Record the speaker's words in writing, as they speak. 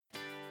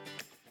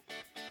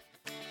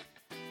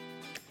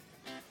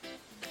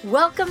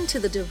Welcome to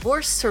the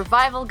Divorce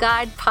Survival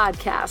Guide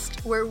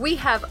podcast, where we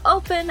have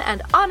open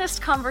and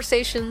honest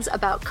conversations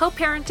about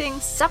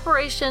co-parenting,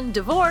 separation,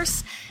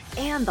 divorce,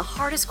 and the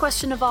hardest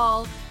question of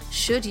all,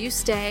 should you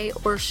stay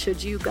or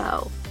should you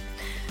go?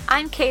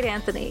 I'm Kate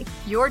Anthony,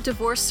 your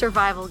divorce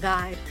survival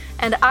guide,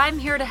 and I'm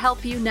here to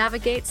help you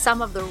navigate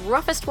some of the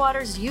roughest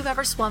waters you've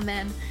ever swum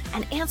in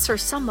and answer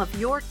some of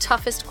your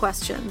toughest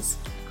questions.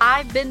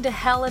 I've been to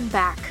hell and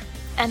back,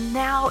 and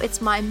now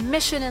it's my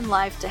mission in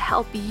life to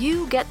help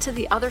you get to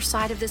the other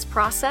side of this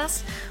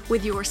process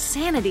with your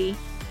sanity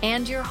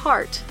and your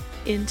heart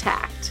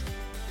intact.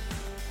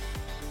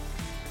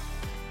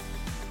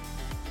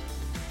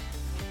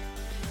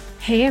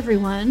 Hey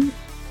everyone.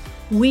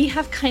 We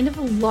have kind of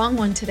a long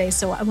one today,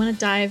 so I want to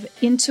dive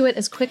into it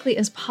as quickly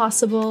as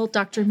possible.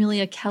 Dr.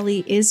 Amelia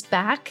Kelley is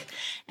back,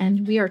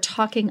 and we are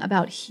talking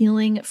about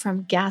healing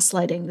from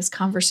gaslighting. This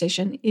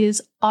conversation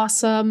is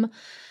awesome.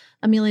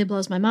 Amelia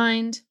blows my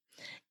mind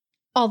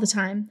all the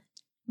time.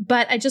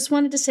 But I just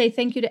wanted to say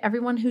thank you to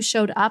everyone who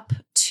showed up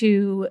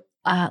to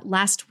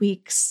last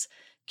week's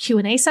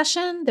Q&A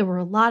session. There were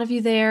a lot of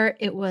you there.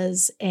 It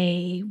was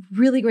a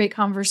really great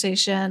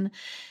conversation,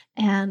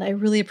 and I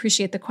really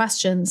appreciate the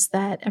questions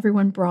that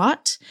everyone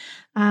brought.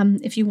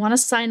 If you want to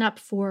sign up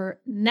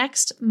for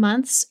next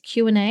month's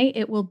Q&A,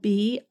 it will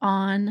be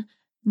on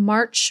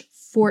March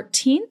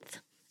 14th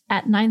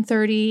at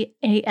 9:30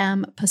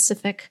 a.m.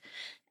 Pacific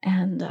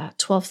and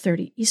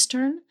 12:30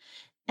 Eastern.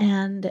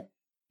 And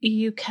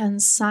you can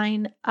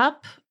sign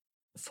up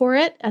for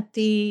it at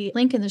the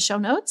link in the show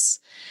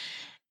notes.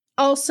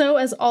 Also,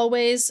 as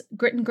always,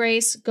 grit and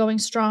grace, going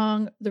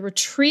strong. The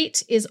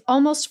retreat is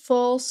almost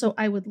full, so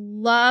I would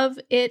love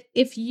it.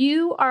 If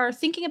you are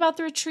thinking about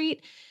the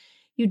retreat,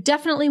 you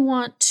definitely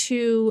want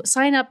to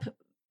sign up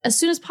as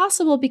soon as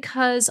possible,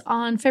 because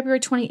on February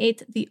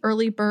 28th, the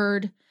early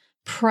bird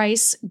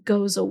price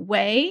goes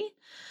away.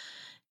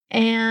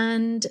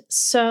 And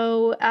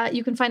so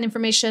you can find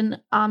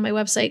information on my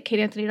website,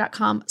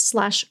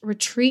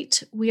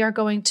 kateanthony.com/retreat. We are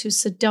going to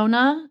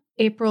Sedona,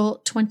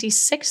 April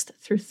 26th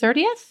through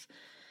 30th.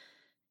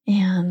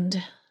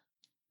 And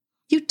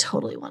you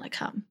totally want to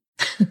come.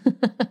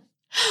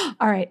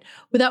 All right.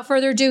 Without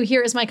further ado,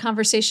 here is my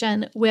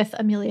conversation with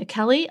Amelia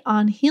Kelley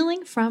on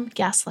healing from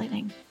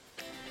gaslighting.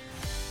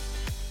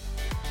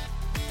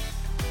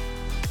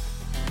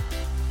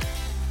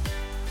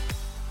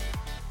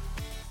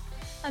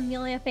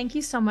 Amelia, thank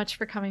you so much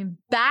for coming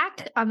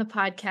back on the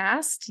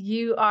podcast.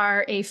 You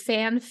are a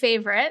fan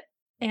favorite,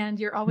 and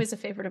you're always a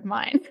favorite of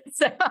mine.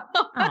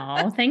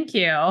 Oh, thank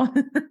you.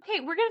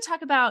 Okay, we're going to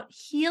talk about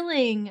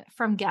healing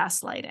from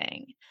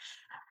gaslighting.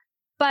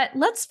 But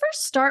let's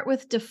first start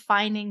with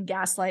defining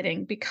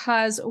gaslighting,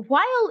 because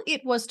while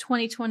it was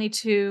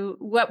 2022,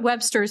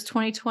 Webster's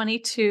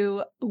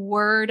 2022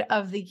 word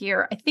of the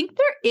year, I think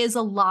there is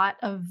a lot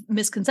of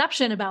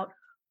misconception about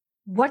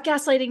what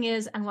gaslighting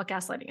is and what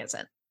gaslighting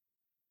isn't.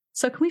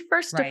 So can we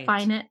first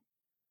define it?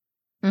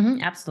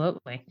 Mm-hmm,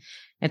 absolutely.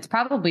 It's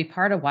probably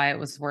part of why it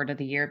was word of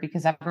the year,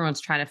 because everyone's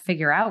trying to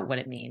figure out what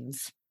it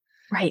means.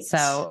 Right.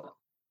 So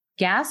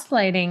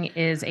gaslighting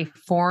is a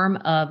form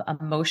of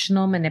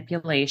emotional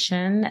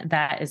manipulation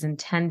that is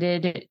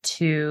intended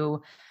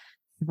to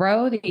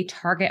throw the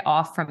target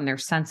off from their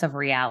sense of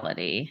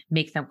reality,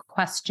 make them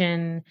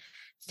question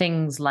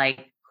things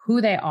like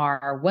who they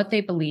are, what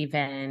they believe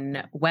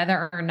in,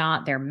 whether or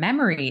not their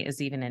memory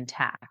is even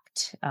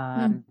intact.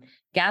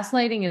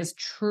 Gaslighting is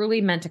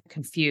truly meant to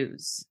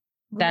confuse.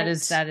 Right.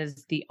 That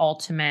is the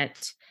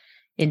ultimate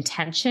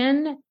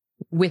intention,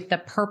 with the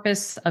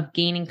purpose of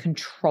gaining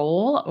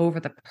control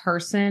over the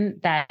person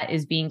that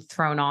is being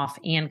thrown off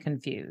and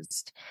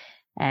confused,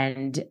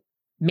 and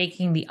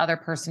making the other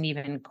person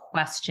even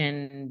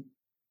question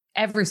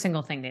every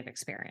single thing they've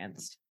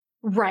experienced.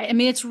 Right. I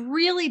mean, it's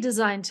really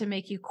designed to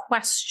make you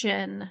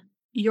question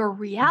your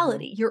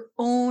reality, your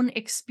own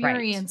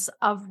experience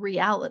of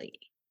reality.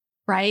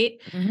 Right.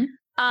 Mm-hmm.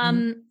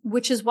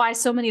 Which is why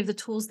so many of the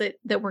tools that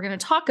we're going to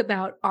talk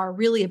about are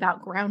really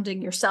about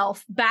grounding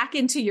yourself back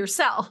into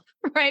yourself,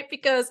 right?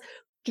 Because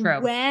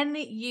when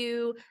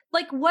you,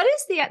 like, what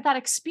is that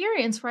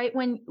experience, right?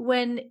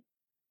 When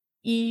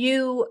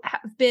you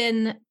have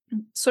been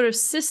sort of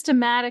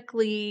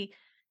systematically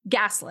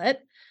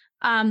gaslit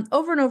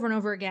over and over and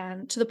over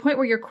again, to the point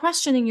where you're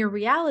questioning your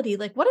reality,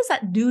 like, what does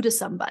that do to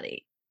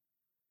somebody?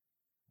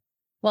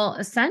 Well,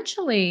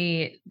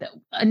 initially,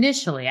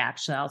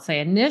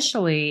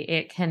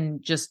 it can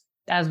just,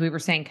 as we were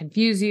saying,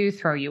 confuse you,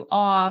 throw you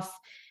off,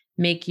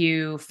 make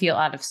you feel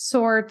out of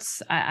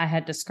sorts. I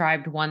had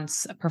described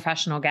once a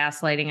professional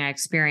gaslighting I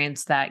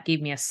experienced that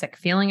gave me a sick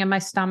feeling in my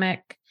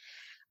stomach.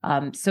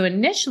 So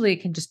initially,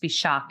 it can just be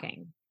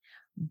shocking.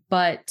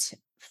 But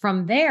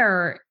from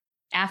there,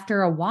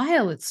 after a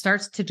while, it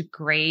starts to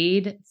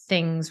degrade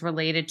things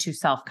related to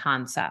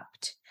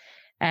self-concept.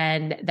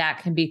 And that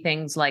can be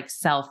things like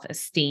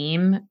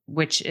self-esteem,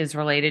 which is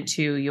related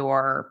to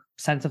your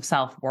sense of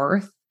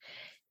self-worth,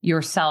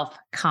 your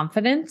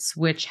self-confidence,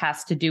 which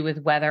has to do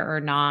with whether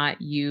or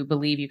not you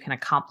believe you can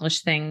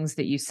accomplish things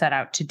that you set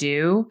out to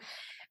do,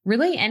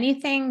 really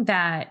anything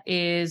that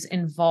is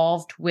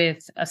involved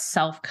with a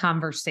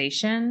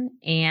self-conversation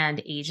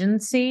and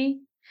agency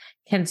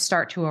can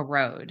start to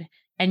erode.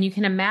 And you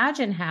can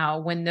imagine how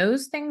when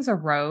those things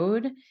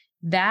erode,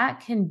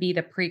 that can be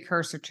the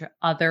precursor to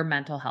other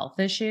mental health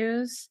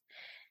issues.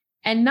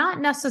 And not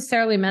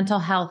necessarily mental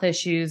health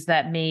issues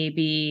that may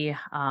be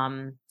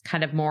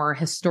kind of more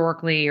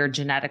historically or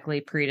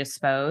genetically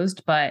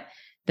predisposed, but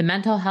the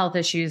mental health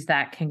issues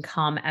that can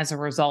come as a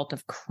result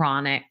of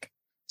chronic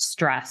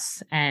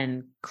stress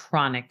and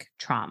chronic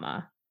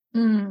trauma.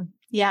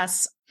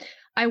 Yes.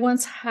 I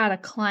once had a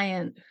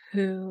client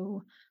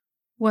who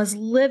was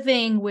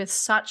living with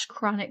such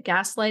chronic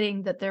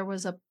gaslighting that there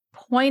was a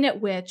point at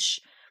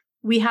which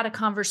we had a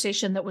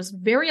conversation that was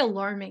very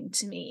alarming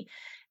to me.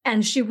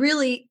 And she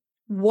really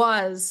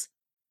was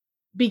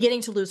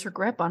beginning to lose her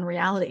grip on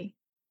reality.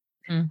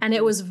 And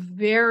it was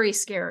very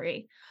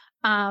scary.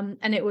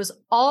 And it was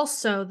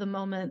also the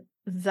moment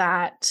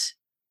that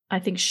I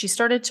think she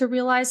started to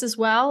realize as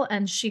well.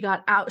 And she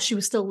got out, she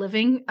was still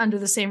living under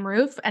the same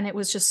roof. And it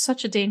was just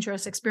such a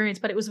dangerous experience,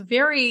 but it was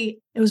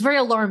very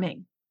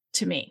alarming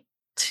to me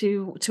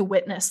to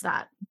witness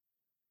that.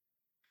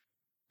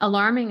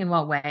 Alarming in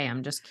what way?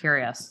 I'm just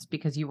curious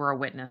because you were a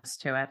witness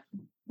to it.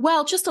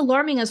 Well, just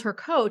alarming as her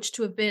coach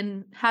to have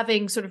been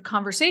having sort of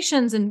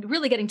conversations and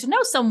really getting to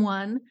know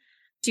someone.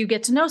 Do you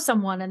get to know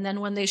someone? And then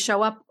when they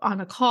show up on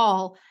a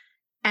call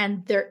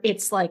and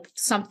it's like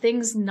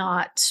something's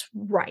not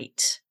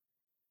right.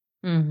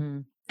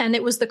 And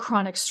it was the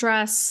chronic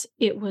stress.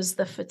 It was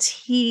the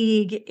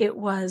fatigue. It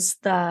was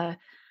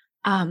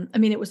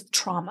it was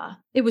trauma.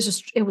 It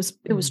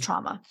was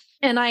trauma.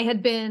 And I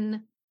had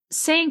been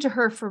saying to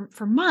her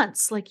for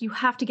months, like, you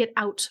have to get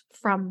out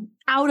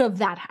of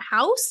that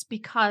house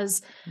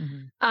because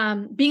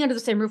being under the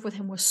same roof with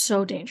him was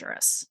so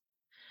dangerous.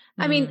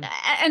 I mean,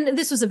 and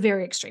this was a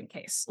very extreme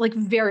case, like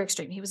very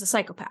extreme. He was a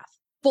psychopath,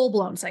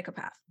 full-blown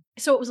psychopath.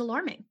 So it was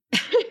alarming.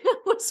 It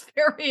was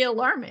very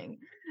alarming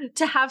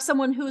to have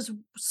someone who's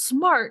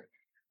smart,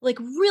 like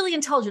really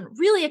intelligent,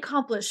 really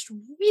accomplished,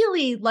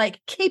 really like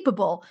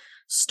capable,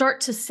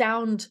 start to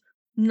sound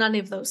none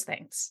of those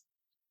things.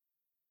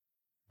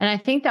 And I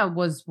think that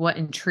was what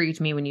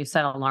intrigued me when you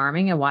said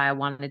alarming and why I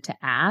wanted to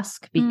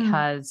ask,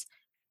 because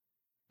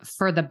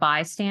for the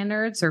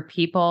bystanders or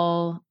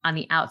people on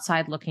the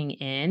outside looking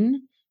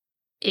in,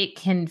 it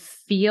can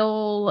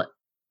feel,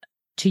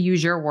 to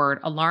use your word,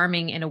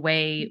 alarming in a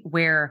way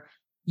where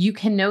you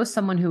can know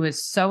someone who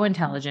is so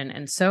intelligent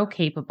and so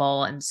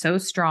capable and so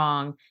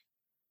strong,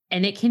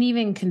 and it can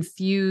even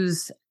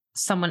confuse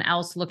someone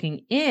else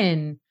looking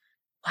in.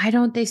 Why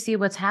don't they see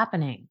what's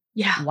happening?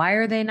 Yeah. Why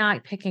are they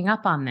not picking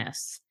up on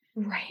this?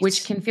 Right.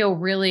 Which can feel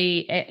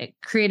really,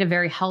 create a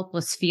very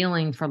helpless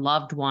feeling for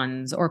loved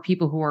ones or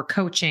people who are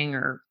coaching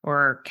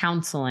or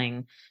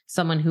counseling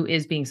someone who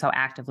is being so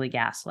actively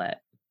gaslit.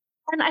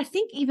 And I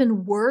think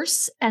even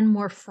worse and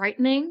more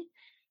frightening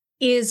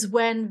is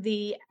when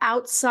the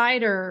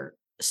outsider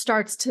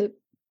starts to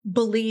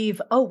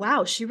believe, oh,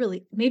 wow,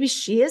 maybe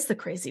she is the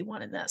crazy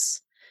one in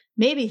this.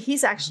 Maybe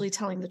he's actually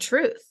telling the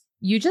truth.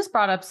 You just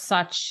brought up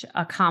such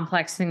a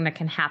complex thing that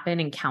can happen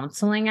in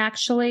counseling,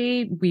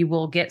 actually. We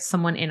will get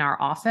someone in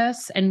our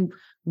office, and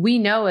we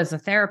know as a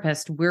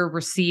therapist, we're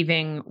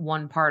receiving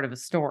one part of a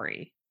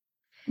story.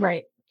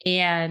 Right.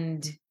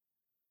 And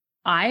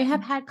I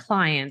have had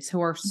clients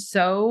who are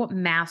so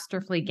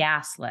masterfully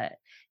gaslit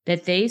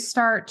that they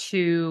start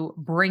to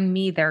bring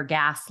me their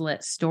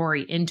gaslit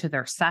story into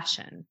their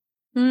session.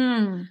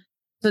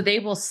 So they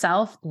will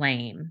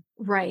self-blame.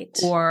 Right.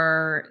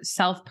 Or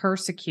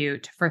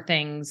self-persecute for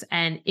things.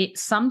 And it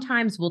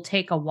sometimes will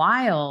take a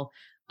while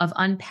of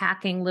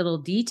unpacking little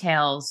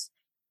details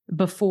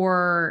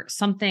before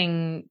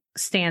something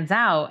stands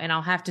out. And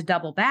I'll have to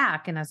double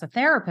back. And as a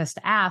therapist,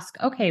 ask,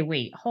 okay,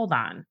 wait, hold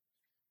on.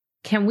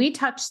 Can we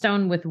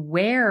touchstone with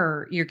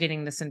where you're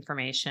getting this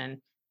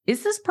information?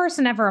 Is this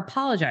person ever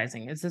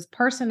apologizing? Is this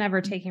person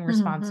ever taking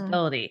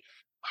responsibility?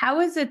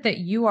 How is it that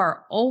you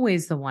are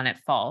always the one at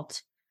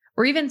fault?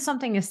 Or even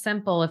something as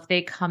simple, if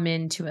they come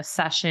into a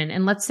session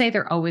and let's say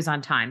they're always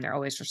on time, they're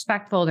always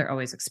respectful, they're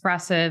always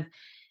expressive,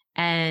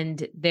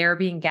 and they're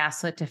being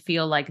gaslit to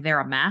feel like they're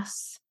a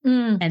mess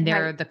and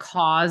they're the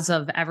cause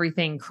of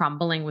everything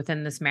crumbling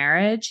within this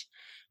marriage.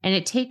 And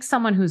it takes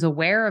someone who's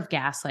aware of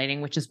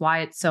gaslighting, which is why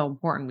it's so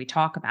important we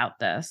talk about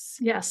this.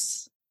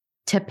 Yes.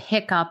 To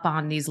pick up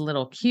on these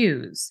little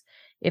cues.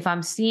 If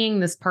I'm seeing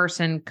this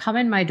person come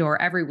in my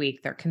door every week,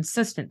 they're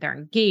consistent, they're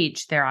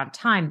engaged, they're on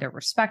time, they're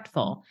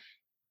respectful.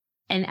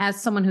 And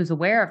as someone who's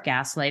aware of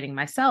gaslighting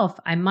myself,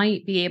 I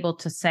might be able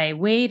to say,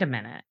 wait a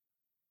minute,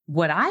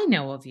 what I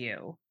know of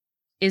you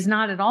is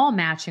not at all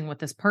matching what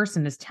this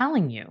person is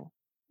telling you.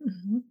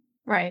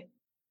 Right.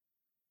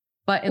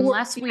 But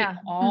unless we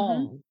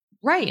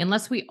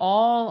unless we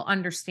all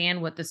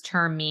understand what this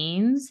term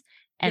means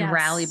and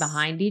rally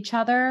behind each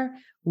other,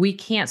 we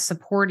can't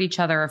support each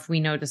other if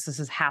we notice this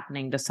is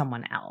happening to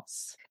someone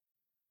else.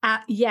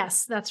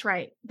 Yes, that's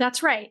right.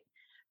 That's right.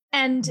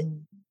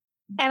 And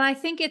I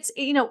think it's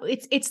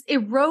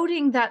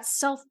eroding that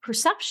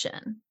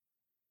self-perception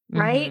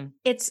right?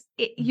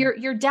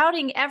 You're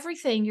doubting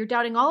everything. You're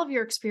doubting all of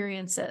your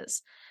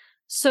experiences.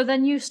 So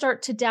then you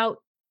start to doubt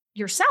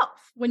yourself.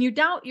 When you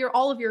doubt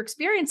all of your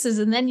experiences,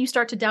 and then you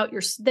start to doubt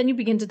then you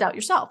begin to doubt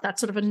yourself.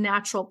 That's sort of a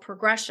natural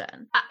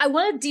progression. I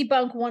want to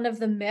debunk one of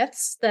the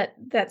myths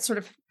that sort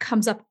of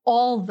comes up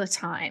all the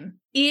time.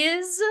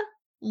 Is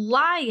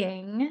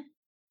lying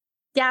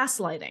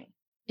gaslighting?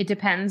 It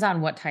depends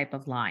on what type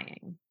of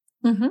lying.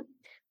 Mm-hmm.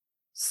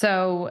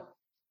 So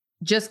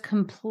just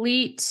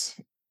complete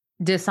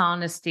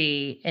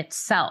dishonesty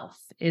itself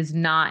is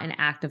not an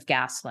act of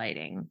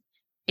gaslighting.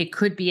 It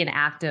could be an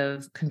act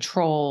of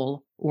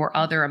control or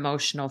other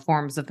emotional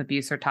forms of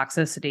abuse or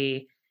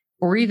toxicity,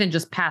 or even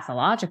just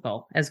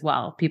pathological as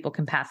well. People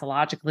can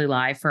pathologically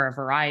lie for a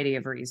variety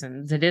of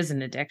reasons. It is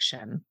an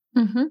addiction.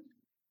 Mm-hmm.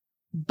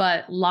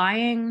 But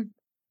lying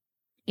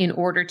in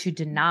order to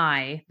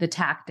deny the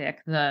tactic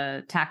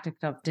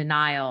of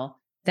denial,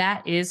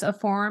 that is a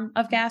form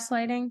of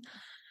gaslighting.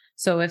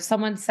 So if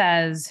someone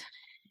says,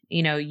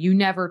 you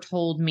never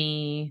told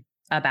me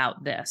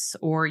about this,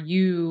 or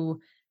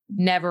you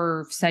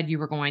never said you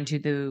were going to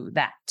do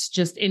that,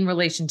 just in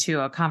relation to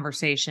a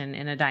conversation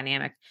in a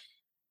dynamic,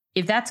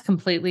 if that's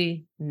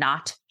completely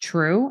not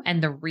true,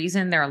 and the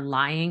reason they're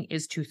lying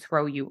is to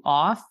throw you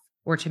off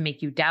or to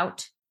make you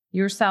doubt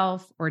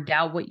yourself or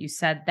doubt what you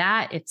said,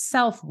 that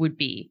itself would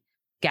be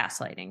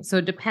gaslighting. So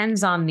it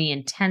depends on the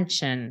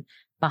intention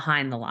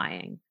behind the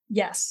lying.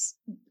 Yes.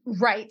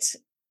 Right.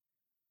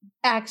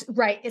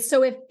 Right.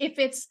 So if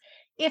it's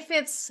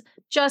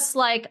just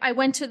like, I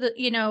went to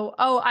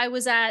I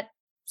was at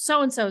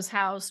so-and-so's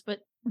house, but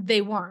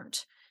they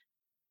weren't.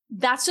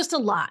 That's just a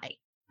lie.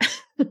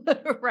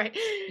 Right.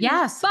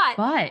 Yes.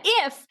 But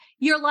if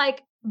you're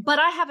like, but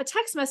I have a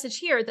text message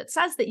here that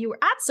says that you were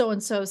at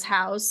so-and-so's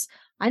house.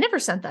 I never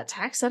sent that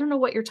text. I don't know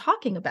what you're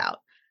talking about.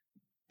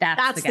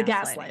 That's the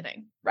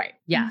gaslighting. Right.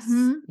 Yes.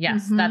 Mm-hmm.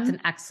 Yes. Mm-hmm. That's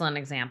an excellent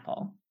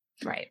example.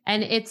 Right.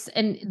 And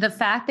the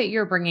fact that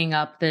you're bringing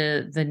up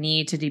the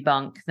need to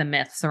debunk the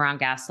myths around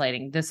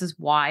gaslighting, this is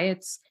why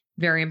it's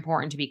very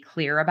important to be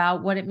clear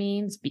about what it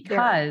means,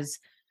 because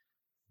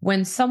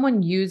when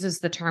someone uses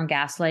the term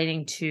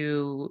gaslighting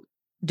to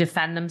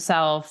defend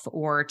themselves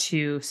or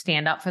to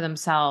stand up for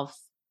themselves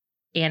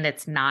and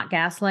it's not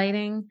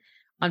gaslighting,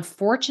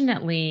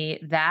 unfortunately,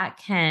 that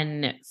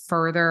can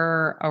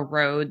further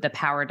erode the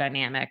power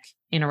dynamic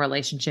in a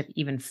relationship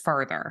even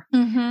further.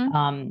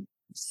 Mm-hmm.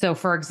 So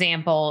for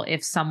example,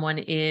 if someone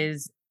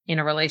is in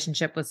a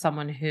relationship with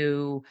someone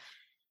who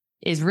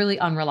is really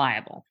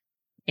unreliable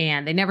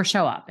and they never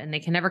show up and they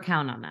can never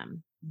count on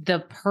them, the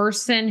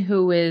person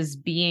who is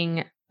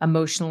being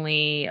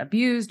emotionally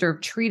abused or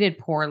treated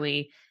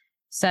poorly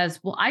says,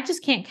 well, I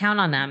just can't count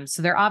on them.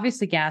 So they're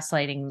obviously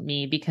gaslighting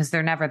me because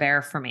they're never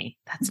there for me.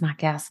 That's not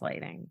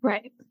gaslighting.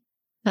 Right.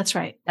 That's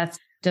right. That's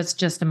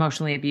just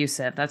emotionally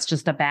abusive. That's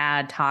just a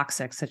bad,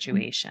 toxic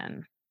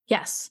situation.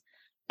 Yes.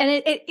 And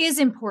it is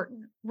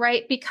important,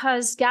 right?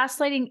 Because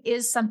gaslighting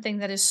is something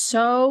that is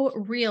so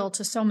real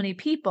to so many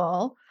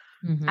people,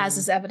 as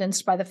is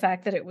evidenced by the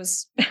fact that it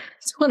was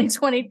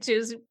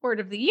 2022's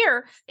word of the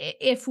year.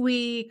 If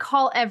we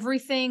call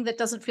everything that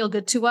doesn't feel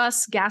good to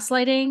us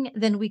gaslighting,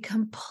 then we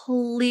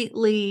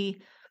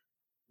completely,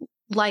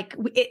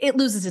 it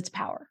loses its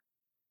power.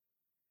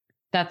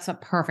 That's a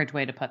perfect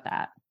way to put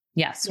that.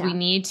 Yes, Yeah. We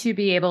need to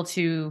be able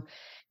to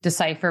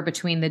decipher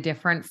between the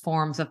different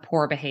forms of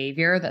poor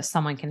behavior that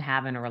someone can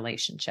have in a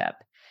relationship.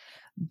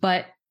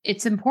 But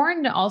it's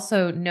important to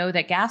also know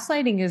that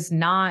gaslighting is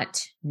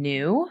not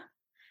new.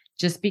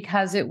 Just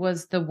because it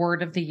was the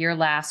word of the year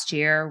last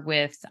year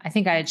with, I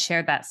think I had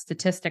shared that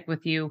statistic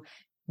with you,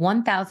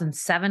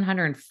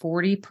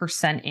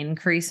 1,740%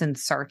 increase in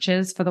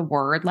searches for the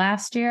word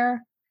last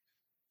year,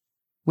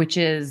 which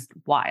is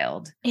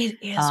wild. It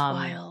is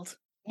wild.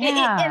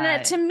 Yeah.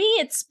 And to me,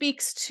 it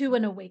speaks to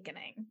an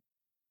awakening.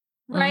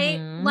 Right?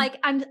 Mm-hmm. Like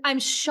I'm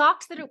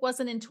shocked that it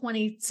wasn't in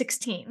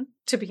 2016,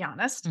 to be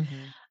honest.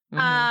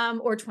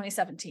 Or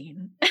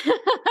 2017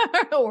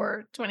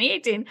 or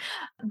 2018,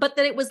 but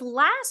that it was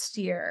last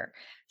year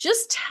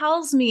just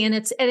tells me, and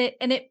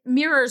it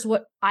mirrors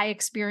what I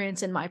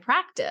experience in my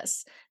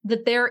practice,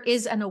 that there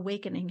is an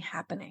awakening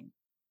happening.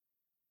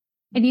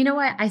 And you know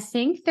what? I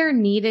think there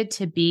needed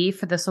to be,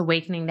 for this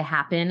awakening to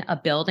happen, a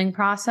building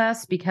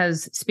process,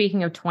 because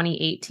speaking of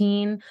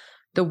 2018,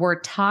 the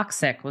word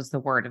toxic was the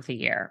word of the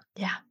year.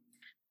 Yeah.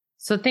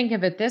 So think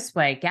of it this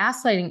way.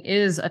 Gaslighting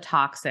is a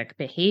toxic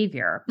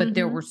behavior, but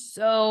there were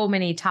so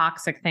many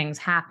toxic things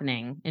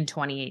happening in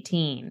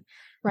 2018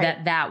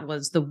 that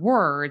was the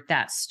word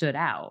that stood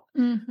out.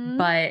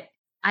 But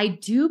I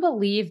do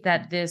believe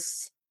that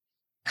this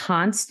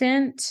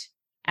constant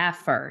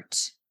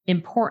effort,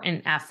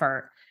 important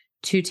effort,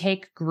 to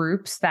take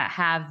groups that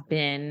have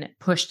been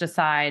pushed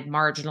aside,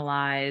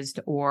 marginalized,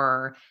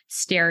 or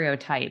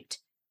stereotyped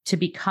to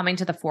be coming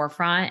to the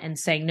forefront and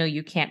saying, no,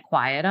 you can't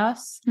quiet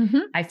us.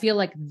 I feel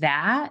like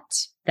that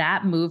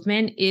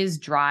movement is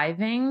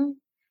driving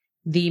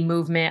the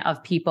movement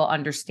of people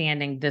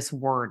understanding this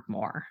word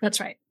more. That's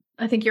right.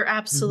 I think you're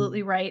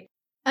absolutely right.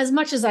 As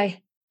much as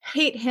I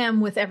hate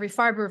him with every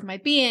fiber of my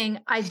being,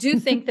 I do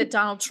think that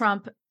Donald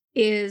Trump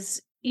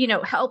is,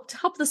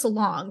 helped this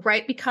along,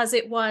 right? Because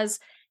it was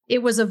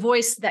a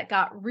voice that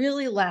got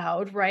really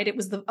loud, right? It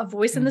was a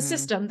voice in the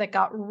system that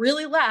got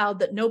really loud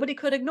that nobody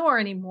could ignore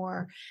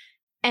anymore.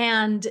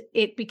 And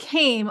it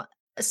became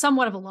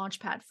somewhat of a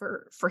launchpad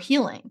for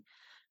healing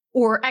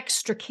or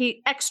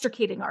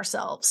extricating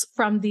ourselves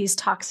from these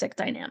toxic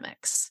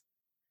dynamics.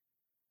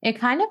 It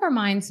kind of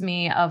reminds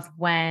me of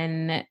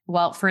when,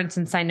 well, for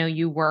instance, I know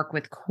you work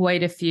with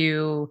quite a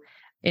few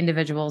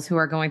individuals who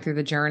are going through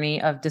the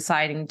journey of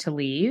deciding to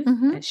leave.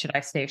 Should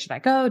I stay? Should I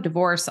go?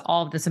 Divorce,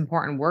 all of this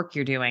important work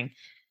you're doing.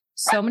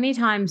 So many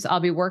times I'll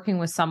be working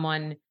with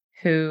someone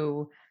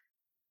who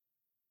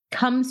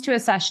comes to a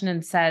session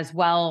and says,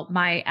 well,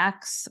 my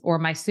ex or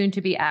my soon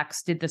to be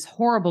ex did this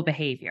horrible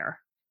behavior.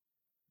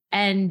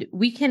 And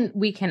we can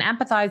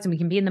empathize and we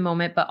can be in the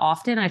moment, but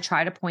often I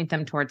try to point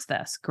them towards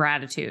this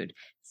gratitude.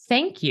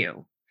 Thank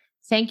you.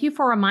 Thank you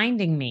for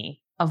reminding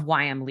me of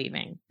why I'm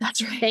leaving.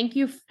 That's right. Thank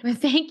you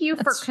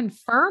for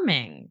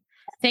confirming.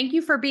 Thank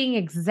you for being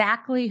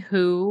exactly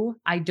who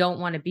I don't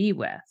want to be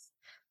with.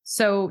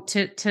 So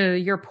to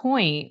your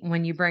point,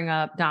 when you bring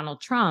up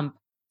Donald Trump,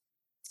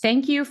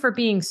 thank you for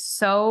being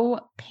so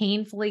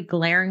painfully,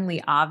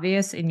 glaringly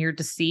obvious in your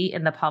deceit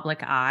in the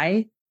public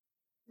eye.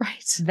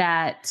 Right.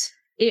 That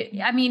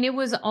it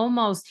was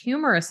almost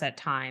humorous at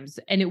times,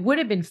 and it would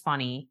have been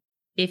funny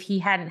if he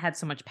hadn't had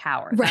so much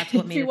power. Right. That's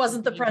what made if he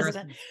wasn't the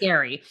president.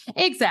 Scary.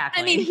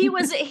 Exactly. I mean, he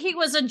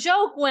was a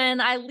joke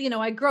when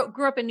I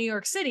grew up in New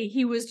York City.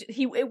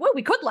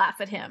 We could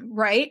laugh at him,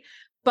 right?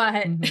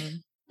 But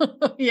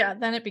yeah,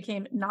 then it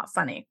became not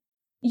funny.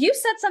 You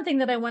said something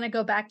that I want to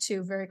go back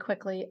to very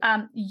quickly.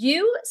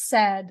 You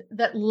said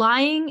that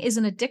lying is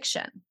an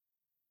addiction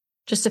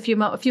just a few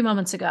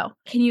moments ago.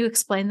 Can you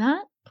explain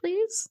that,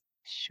 please?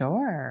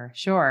 Sure.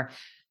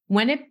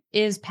 When it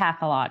is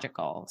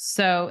pathological.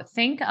 So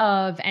think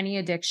of any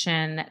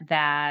addiction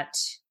that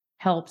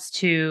helps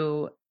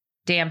to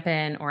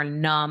dampen or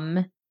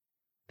numb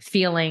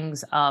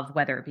feelings of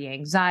whether it be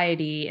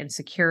anxiety,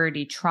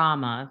 insecurity,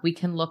 trauma. We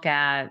can look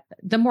at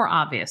the more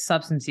obvious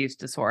substance use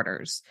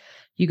disorders.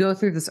 You go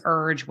through this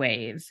urge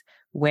wave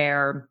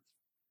where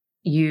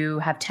you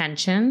have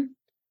tension,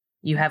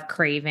 you have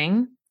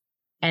craving,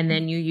 and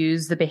then you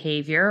use the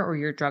behavior or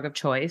your drug of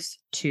choice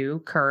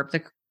to curb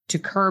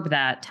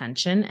that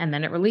tension, and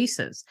then it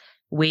releases.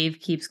 Wave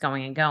keeps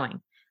going and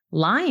going.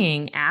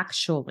 Lying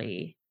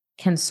actually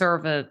can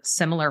serve a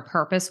similar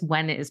purpose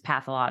when it is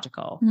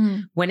pathological.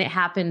 When it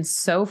happens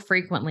so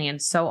frequently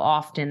and so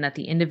often that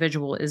the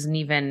individual isn't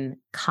even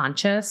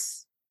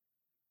conscious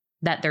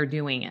that they're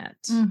doing it.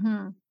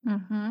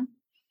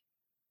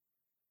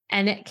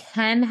 And it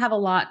can have a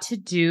lot to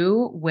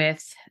do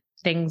with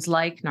things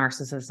like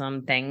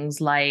narcissism,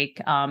 things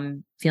like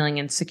feeling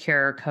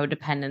insecure,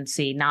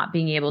 codependency, not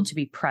being able to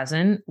be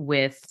present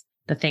with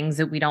the things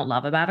that we don't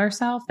love about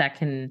ourselves. That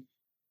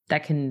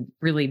can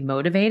really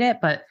motivate it.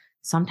 But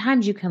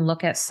sometimes you can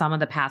look at some of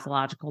the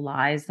pathological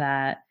lies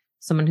that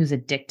someone who's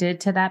addicted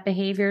to that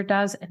behavior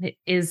does, and it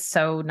is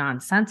so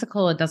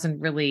nonsensical.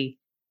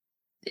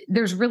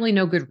 There's really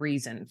no good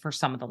reason for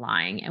some of the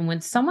lying. And when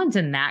someone's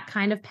in that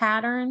kind of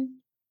pattern,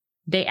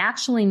 they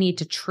actually need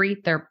to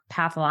treat their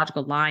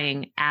pathological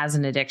lying as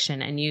an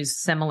addiction and use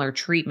similar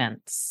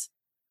treatments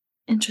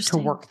to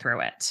work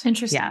through it.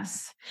 Interesting.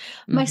 Yes.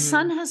 My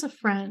son has a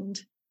friend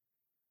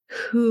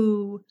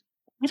who,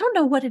 I don't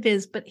know what it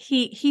is, but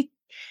he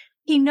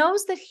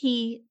knows that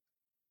he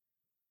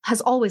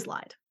has always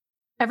lied.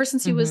 Ever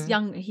since he was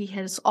young, he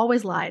has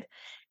always lied.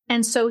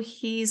 And so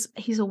he's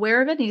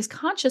aware of it and he's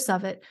conscious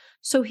of it.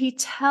 So he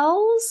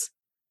tells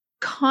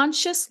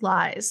conscious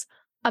lies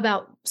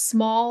about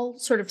small,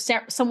 sort of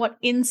somewhat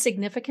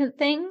insignificant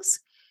things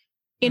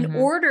in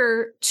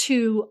order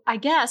to, I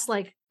guess,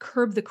 like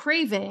curb the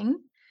craving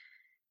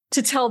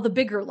to tell the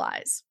bigger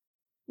lies,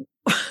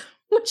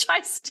 which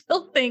I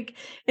still think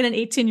in an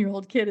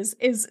 18-year-old kid is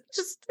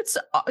just,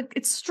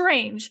 it's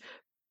strange,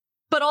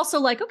 but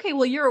also like, okay,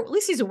 well, at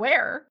least he's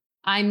aware.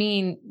 I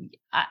mean,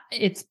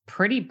 it's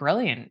pretty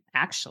brilliant,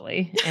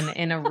 actually,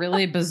 in a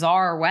really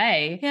bizarre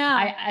way.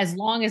 Yeah. As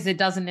long as it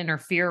doesn't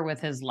interfere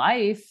with his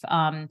life.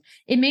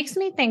 It makes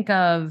me think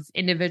of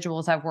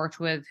individuals I've worked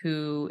with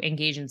who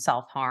engage in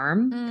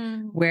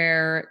self-harm,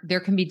 where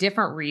there can be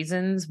different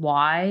reasons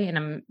why, and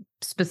I'm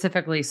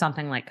specifically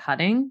something like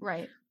cutting,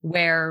 right?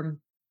 Where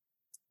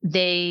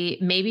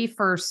maybe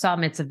for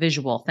some, it's a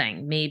visual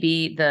thing.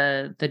 Maybe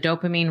the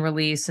dopamine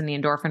release and the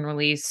endorphin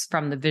release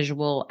from the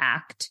visual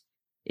act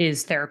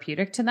is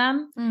therapeutic to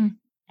them.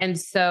 And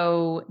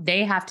so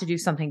they have to do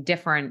something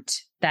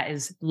different that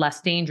is less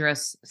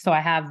dangerous. So I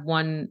have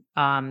one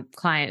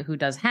client who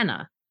does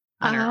henna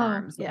on her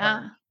arms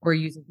or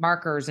uses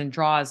markers and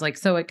draws.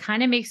 So it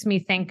kind of makes me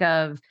think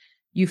of,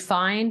 you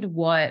find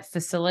what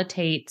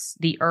facilitates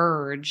the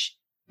urge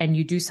and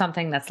you do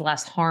something that's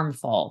less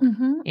harmful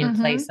in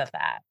place of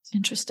that.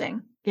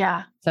 Interesting.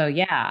 Yeah. So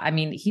yeah, I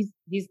mean,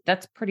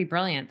 that's pretty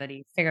brilliant that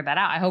he figured that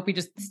out. I hope he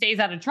just stays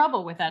out of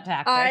trouble with that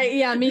tactic.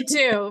 Yeah, me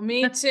too.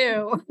 Me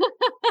too.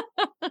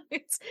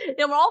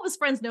 All of his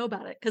friends know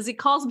about it because he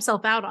calls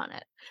himself out on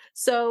it.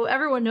 So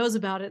everyone knows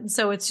about it. And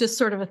so it's just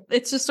sort of,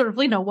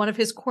 one of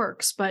his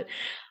quirks, but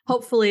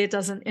hopefully it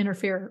doesn't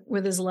interfere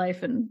with his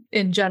life and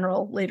in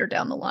general later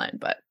down the line.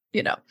 But,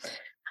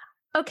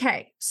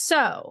 okay.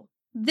 So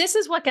this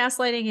is what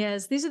gaslighting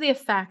is. These are the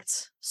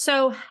effects.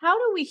 So how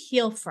do we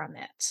heal from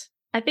it?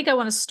 I think I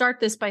want to start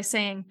this by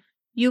saying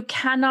you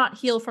cannot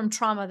heal from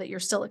trauma that you're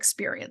still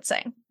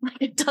experiencing.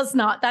 That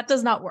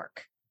does not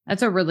work.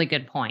 That's a really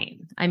good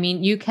point. I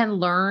mean, you can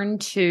learn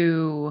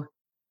to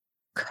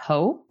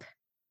cope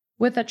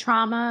with a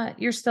trauma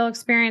you're still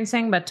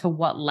experiencing, but to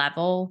what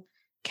level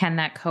can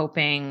that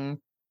coping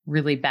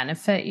really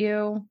benefit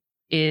you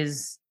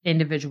is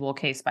individual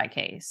case by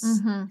case.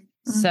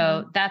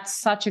 So that's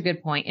such a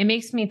good point. It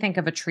makes me think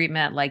of a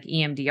treatment like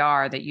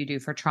EMDR that you do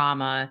for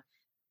trauma.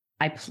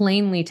 I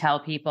plainly tell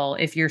people,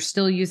 if you're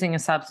still using a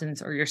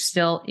substance or you're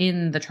still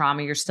in the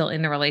trauma, you're still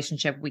in the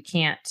relationship, we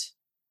can't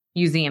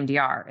use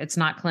EMDR. It's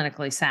not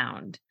clinically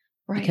sound.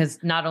 Right. Because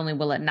not only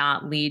will it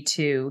not lead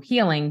to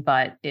healing,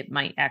 but it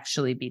might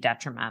actually be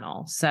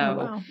detrimental.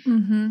 So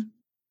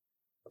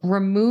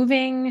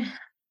removing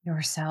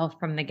yourself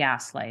from the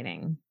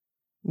gaslighting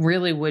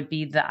really would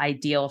be the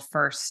ideal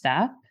first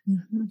step.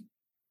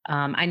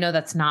 I know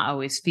that's not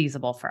always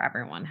feasible for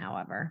everyone,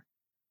 however.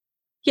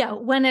 Yeah,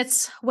 when it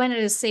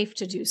is safe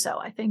to do so,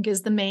 I think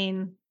is the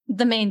main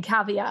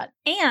caveat.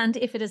 And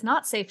if it is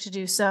not safe to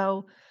do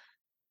so,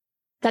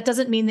 that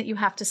doesn't mean that you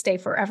have to stay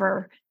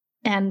forever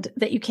and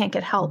that you can't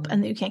get help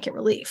and that you can't get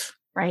relief,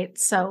 right?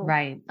 So,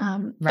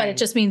 but it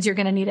just means you're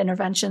going to need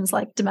interventions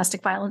like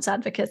domestic violence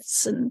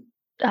advocates and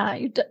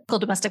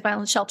domestic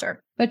violence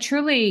shelter. But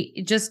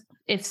truly, just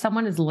if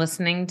someone is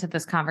listening to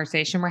this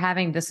conversation we're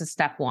having, this is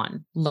step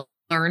one.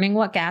 Learning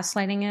what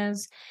gaslighting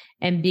is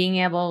and being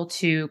able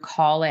to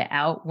call it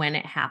out when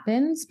it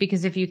happens.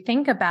 Because if you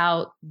think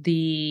about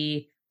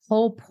the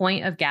whole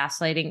point of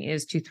gaslighting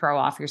is to throw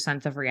off your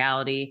sense of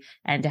reality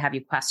and to have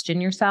you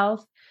question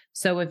yourself.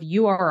 So if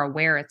you are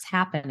aware it's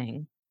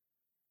happening,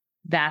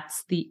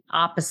 that's the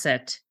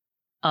opposite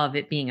of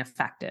it being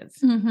effective.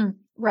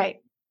 Right.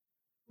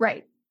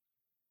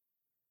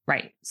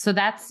 So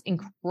that's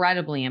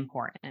incredibly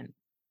important.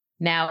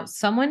 Now,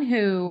 someone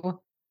who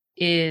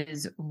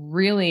is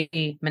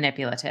really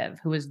manipulative,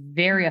 who is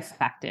very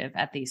effective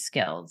at these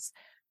skills,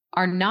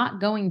 are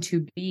not going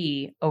to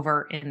be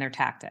overt in their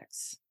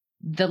tactics.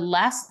 The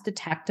less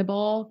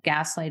detectable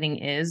gaslighting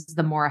is,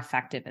 the more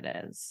effective it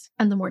is.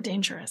 And the more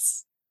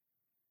dangerous.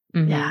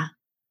 Yeah.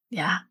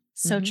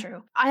 So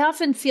true. I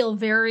often feel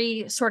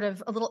very sort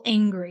of a little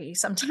angry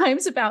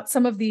sometimes about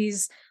some of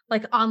these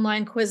like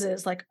online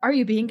quizzes, like, are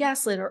you being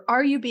gaslit or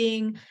are you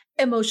being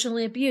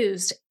emotionally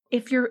abused?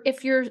 If your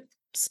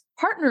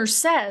partner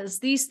says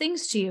these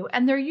things to you,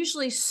 and they're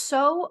usually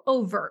so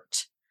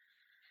overt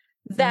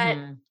that,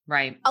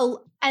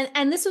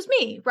 and this was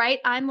me, right?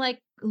 I'm like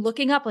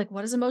looking up, like,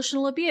 what is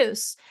emotional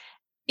abuse?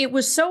 It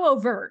was so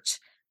overt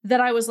that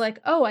I was like,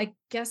 oh, I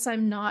guess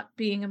I'm not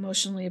being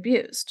emotionally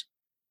abused,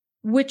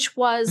 which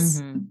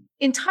was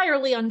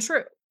entirely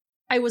untrue.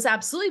 I was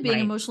absolutely being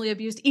emotionally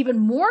abused, even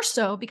more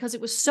so because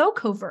it was so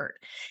covert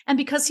and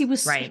because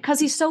because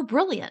he's so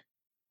brilliant.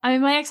 I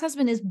mean, my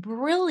ex-husband is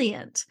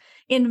brilliant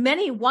in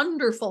many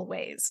wonderful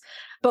ways.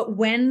 But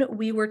when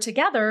we were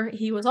together,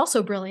 he was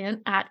also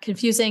brilliant at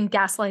confusing,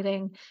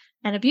 gaslighting,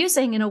 and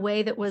abusing in a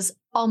way that was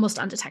almost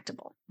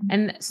undetectable.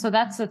 And so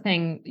that's the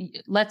thing.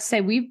 Let's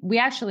say we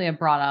actually have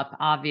brought up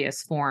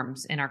obvious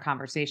forms in our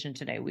conversation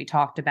today. We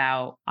talked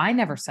about, I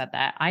never said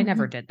that. I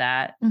never did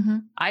that.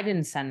 I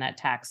didn't send that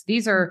text.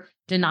 These are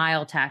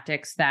denial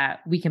tactics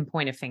that we can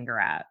point a finger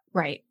at.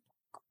 Right.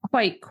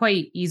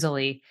 Quite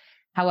easily.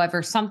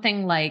 However,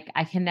 something like,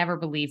 I can never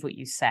believe what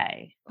you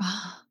say.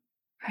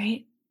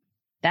 Right.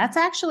 That's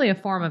actually a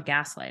form of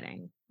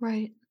gaslighting.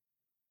 Right.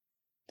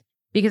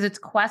 Because it's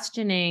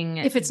questioning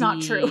if it's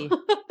not true.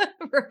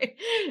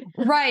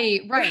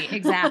 Right.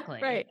 Exactly.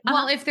 Right.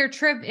 Well, if they're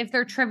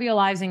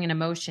trivializing an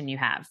emotion you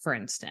have, for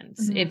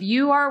instance, if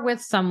you are with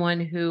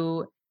someone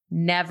who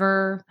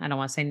never, I don't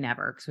want to say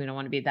never because we don't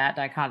want to be that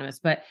dichotomous,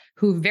 but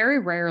who very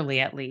rarely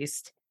at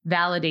least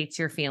validates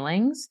your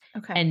feelings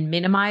and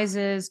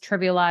minimizes,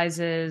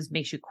 trivializes,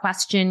 makes you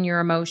question your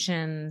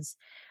emotions,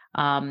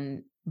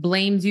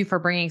 blames you for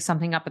bringing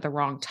something up at the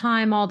wrong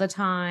time all the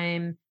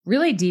time,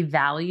 really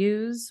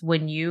devalues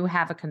when you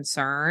have a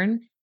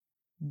concern,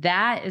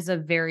 that is a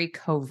very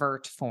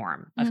covert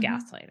form of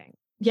gaslighting.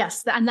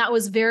 Yes. And that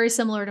was very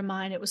similar to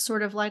mine. It was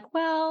sort of like,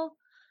 well,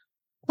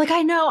 like,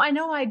 I know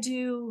I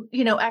do,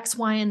 X,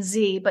 Y, and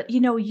Z, but,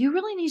 you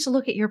really need to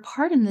look at your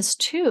part in this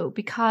too,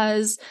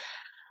 because,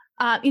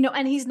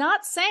 and he's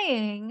not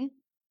saying,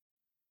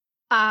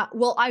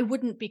 well, I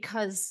wouldn't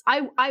because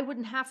I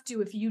wouldn't have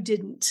to if you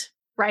didn't,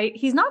 right?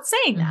 He's not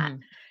saying that.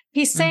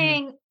 He's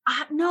saying,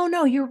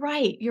 no, you're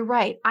right. You're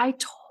right. I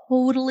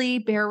totally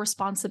bear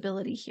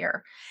responsibility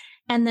here.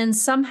 And then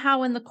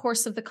somehow in the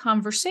course of the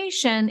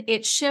conversation,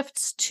 it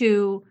shifts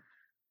to,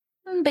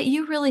 but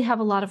you really have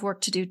a lot of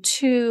work to do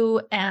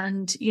too.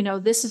 And,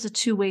 this is a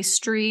two-way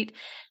street.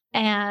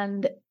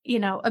 And,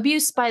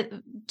 abuse,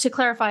 to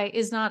clarify,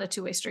 is not a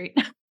two-way street.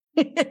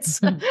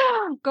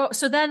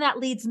 So then that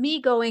leads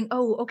me going,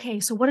 oh, okay,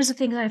 so what is the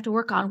thing that I have to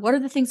work on? What are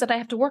the things that I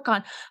have to work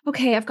on?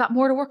 Okay, I've got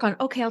more to work on.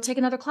 Okay, I'll take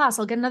another class.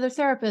 I'll get another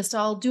therapist.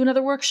 I'll do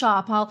another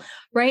workshop.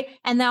 Right?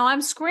 And now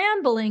I'm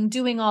scrambling,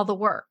 doing all the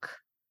work,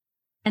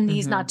 and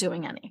he's not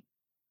doing any.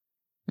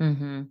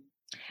 Mm-hmm.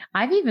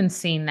 I've even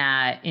seen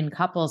that in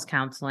couples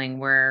counseling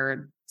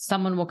where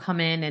someone will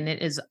come in and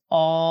it is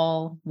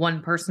all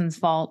one person's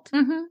fault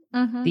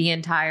the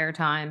entire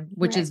time,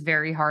 which is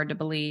very hard to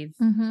believe.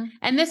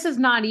 And this is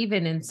not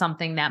even in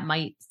something that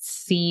might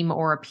seem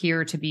or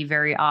appear to be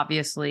very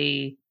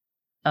obviously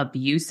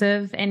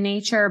abusive in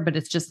nature, but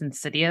it's just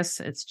insidious.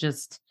 It's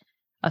just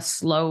a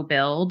slow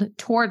build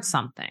towards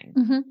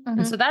something.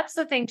 And so that's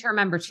the thing to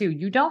remember too.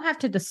 You don't have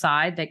to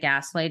decide that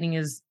gaslighting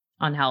is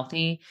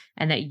unhealthy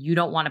and that you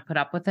don't want to put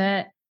up with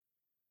it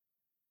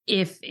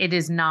if it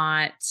is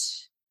not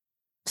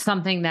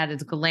something that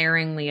is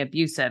glaringly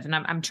abusive. And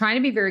I'm trying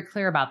to be very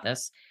clear about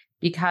this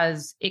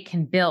because it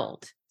can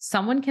build.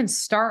 Someone can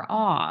start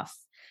off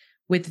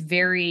with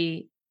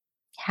very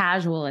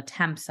casual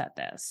attempts at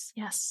this.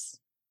 Yes.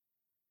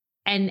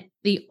 And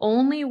the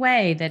only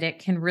way that it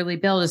can really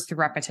build is through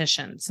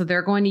repetition. So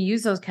they're going to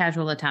use those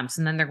casual attempts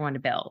and then they're going to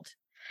build.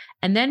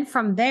 And then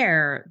from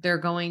there, they're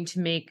going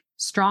to make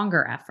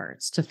stronger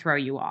efforts to throw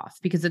you off.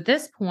 Because at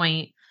this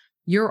point,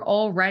 you're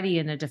already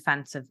in a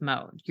defensive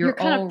mode. You're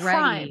kind already of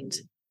primed.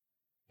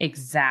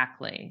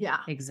 Exactly. Yeah.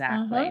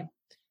 Exactly.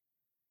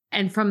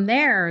 And from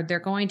there, they're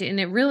going to, and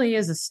it really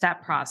is a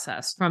step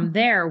process. From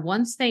there,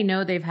 once they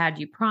know they've had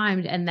you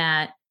primed and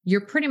that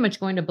you're pretty much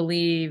going to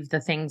believe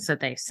the things that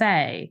they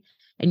say,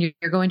 and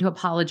you're going to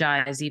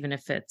apologize even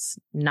if it's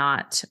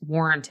not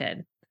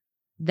warranted,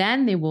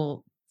 then they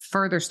will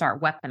further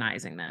start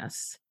weaponizing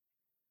this.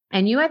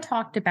 And you had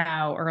talked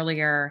about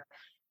earlier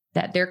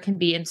that there can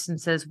be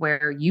instances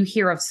where you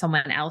hear of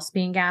someone else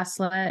being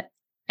gaslit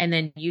and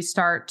then you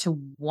start to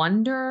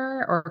wonder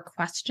or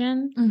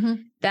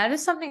question. That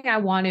is something I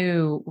want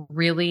to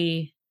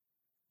really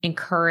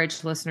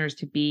encourage listeners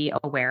to be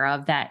aware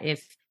of, that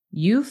if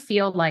you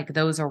feel like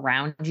those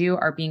around you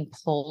are being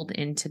pulled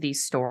into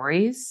these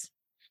stories,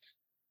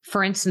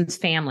 for instance,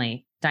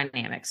 family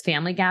dynamics,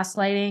 family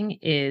gaslighting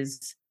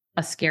is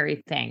a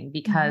scary thing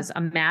because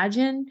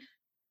imagine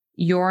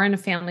you're in a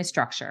family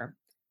structure,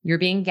 you're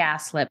being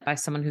gaslit by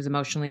someone who's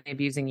emotionally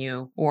abusing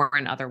you or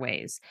in other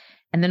ways.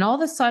 And then all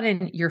of a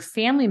sudden, your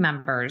family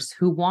members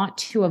who want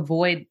to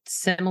avoid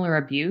similar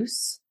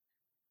abuse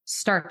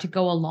start to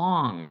go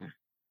along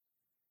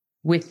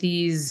with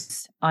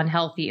these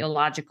unhealthy,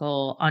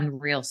 illogical,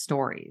 unreal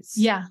stories.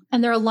 Yeah.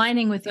 And they're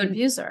aligning with the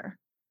abuser.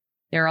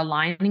 They're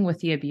aligning with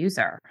the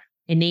abuser,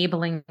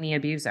 enabling the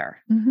abuser.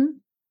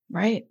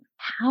 Right.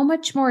 How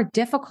much more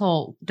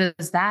difficult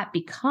does that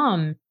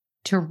become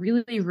to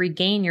really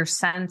regain your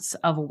sense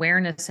of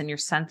awareness and your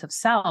sense of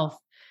self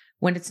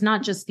when it's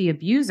not just the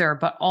abuser,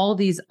 but all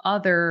these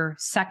other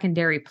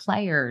secondary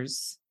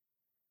players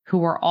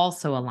who are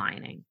also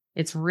aligning?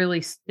 It's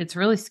really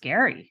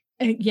scary.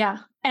 Yeah.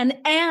 And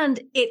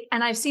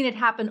I've seen it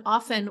happen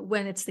often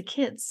when it's the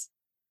kids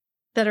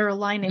that are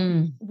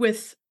aligning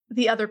with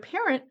the other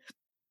parent,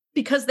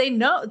 because they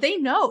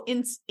know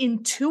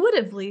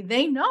intuitively,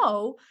 they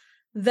know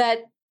that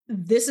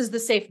this is the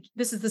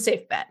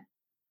safe bet.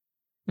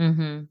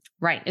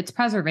 Right. It's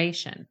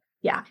preservation.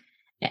 Yeah.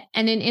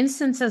 And in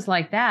instances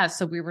like that,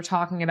 so we were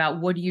talking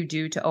about what do you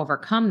do to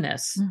overcome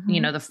this?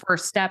 The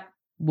first step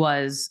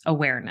was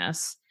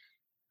awareness.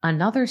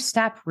 Another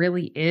step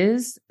really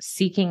is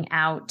seeking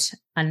out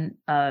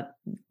a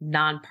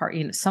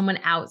non-party, someone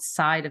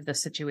outside of the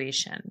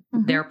situation,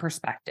 their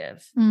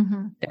perspective,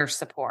 their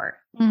support.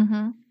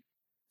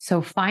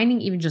 So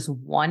finding even just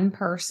one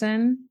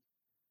person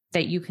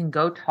that you can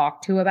go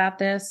talk to about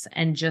this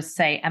and just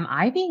say, am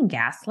I being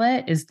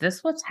gaslit? Is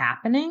this what's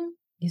happening?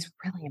 Is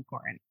really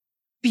important.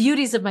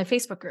 Beauties of my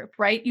Facebook group,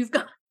 right? You've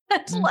got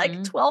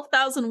like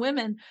 12,000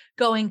 women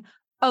going,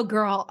 oh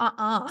girl,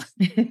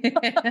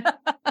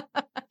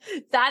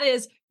 that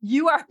is,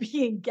 you are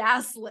being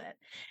gaslit.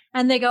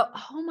 And they go,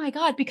 oh my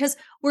God, because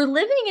we're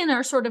living in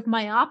our sort of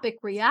myopic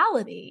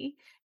reality.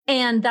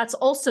 And that's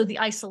also the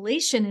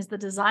isolation is the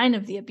design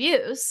of the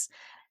abuse,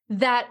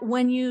 that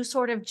when you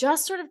sort of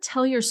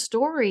tell your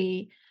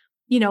story,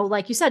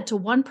 like you said, to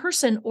one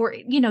person, or,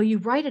 you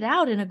write it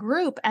out in a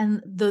group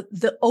and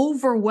the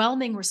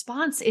overwhelming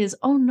response is,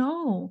 oh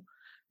no,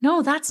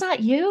 that's not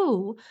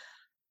you.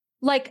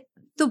 Like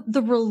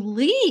the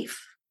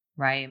relief,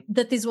 right,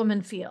 that these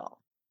women feel.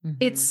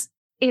 It's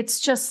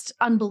just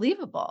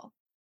unbelievable.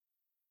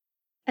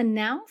 And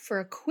now for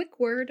a quick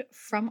word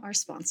from our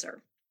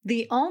sponsor.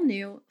 The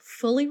all-new,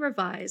 fully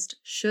revised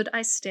Should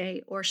I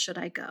Stay or Should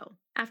I Go?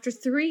 After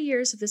 3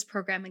 years of this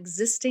program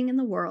existing in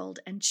the world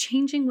and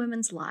changing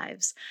women's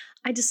lives,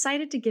 I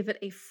decided to give it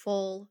a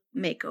full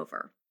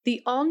makeover.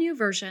 The all-new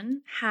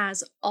version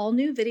has all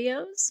new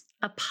videos,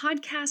 a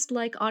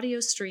podcast-like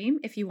audio stream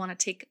if you want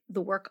to take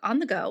the work on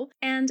the go,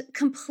 and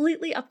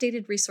completely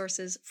updated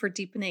resources for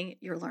deepening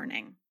your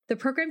learning. The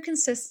program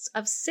consists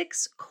of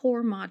 6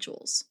 core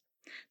modules.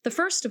 The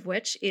first of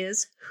which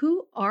is,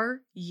 Who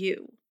Are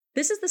You?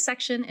 This is the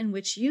section in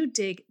which you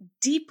dig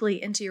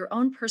deeply into your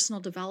own personal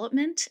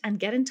development and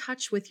get in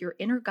touch with your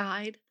inner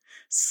guide,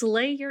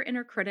 slay your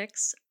inner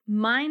critics,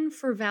 mine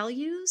for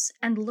values,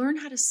 and learn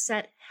how to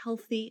set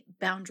healthy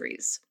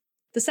boundaries.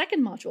 The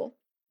second module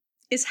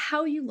is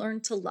How You Learn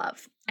to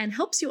Love and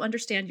helps you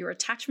understand your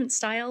attachment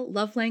style,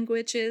 love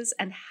languages,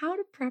 and how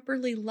to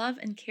properly love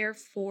and care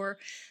for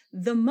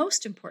the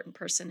most important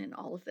person in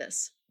all of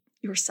this,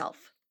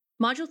 yourself.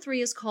 Module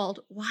 3 is called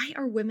Why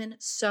Are Women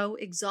So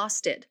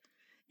Exhausted?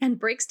 And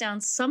breaks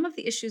down some of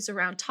the issues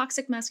around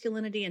toxic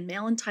masculinity and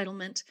male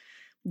entitlement,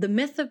 the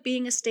myth of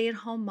being a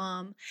stay-at-home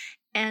mom,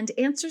 and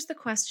answers the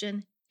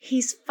question,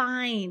 he's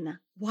fine.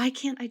 Why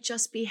can't I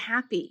just be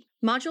happy?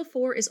 Module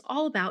 4 is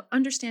all about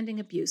understanding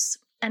abuse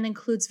and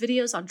includes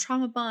videos on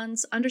trauma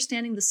bonds,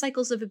 understanding the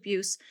cycles of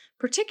abuse,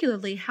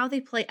 particularly how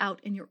they play out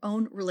in your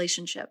own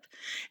relationship,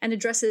 and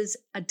addresses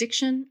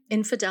addiction,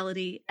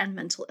 infidelity, and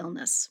mental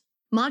illness.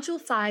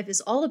 Module 5 is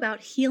all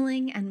about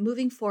healing and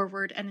moving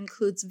forward and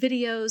includes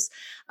videos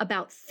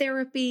about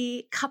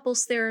therapy,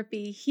 couples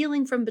therapy,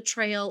 healing from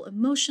betrayal,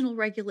 emotional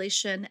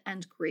regulation,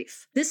 and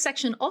grief. This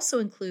section also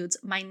includes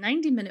my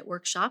 90-minute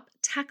workshop,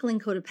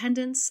 Tackling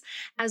Codependence,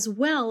 as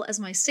well as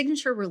my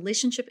signature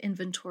relationship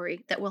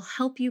inventory that will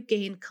help you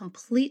gain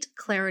complete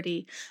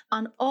clarity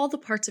on all the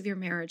parts of your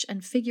marriage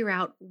and figure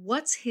out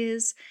what's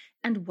his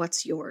and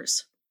what's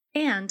yours.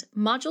 And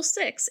Module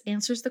 6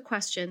 answers the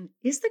question,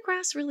 is the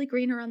grass really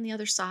greener on the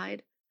other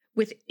side?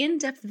 With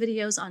in-depth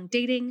videos on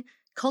dating,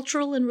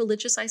 cultural and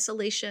religious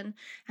isolation,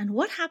 and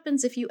what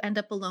happens if you end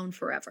up alone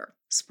forever.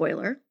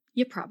 Spoiler,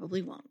 you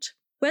probably won't.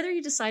 Whether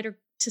you decide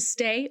to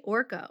stay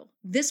or go,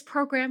 this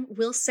program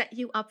will set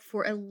you up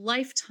for a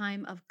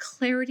lifetime of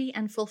clarity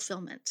and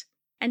fulfillment.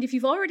 And if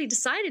you've already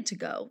decided to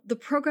go, the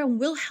program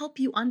will help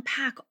you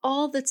unpack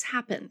all that's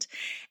happened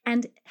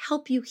and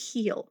help you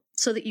heal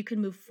so that you can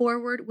move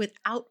forward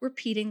without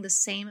repeating the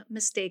same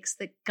mistakes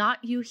that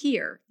got you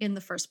here in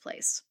the first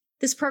place.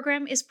 This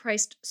program is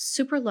priced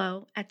super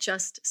low at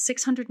just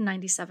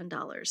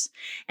 $697.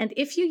 And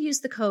if you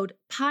use the code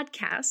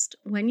PODCAST,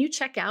 when you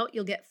check out,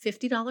 you'll get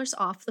 $50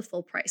 off the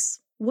full price.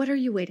 What are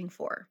you waiting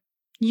for?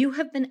 You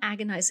have been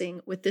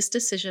agonizing with this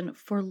decision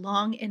for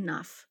long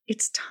enough.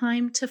 It's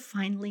time to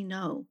finally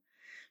know.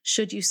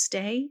 Should you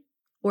stay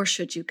or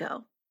should you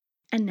go?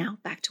 And now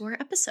back to our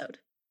episode.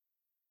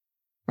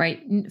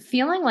 Right.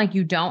 Feeling like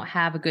you don't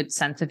have a good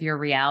sense of your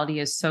reality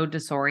is so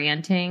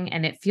disorienting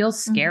and it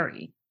feels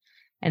scary.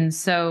 And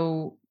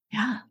so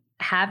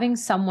having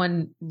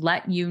someone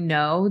let you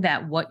know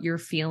that what you're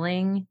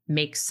feeling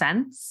makes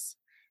sense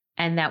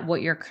and that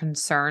what your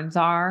concerns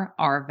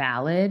are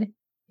valid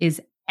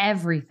is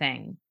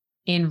everything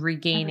in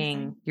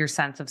regaining your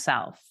sense of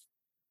self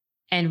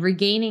and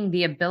regaining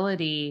the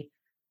ability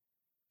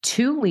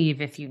to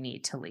leave if you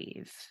need to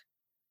leave.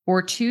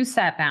 Or to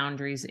set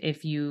boundaries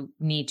if you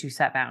need to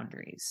set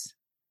boundaries.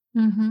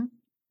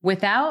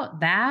 Without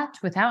that,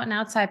 without an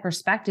outside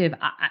perspective,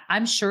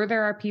 I'm sure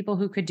there are people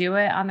who could do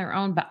it on their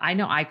own, but I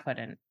know I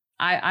couldn't.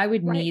 I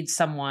would need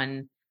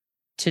someone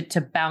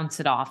to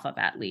bounce it off of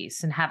at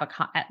least and have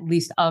at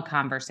least a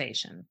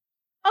conversation.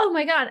 Oh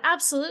my God,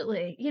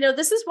 absolutely.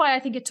 This is why I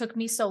think it took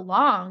me so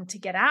long to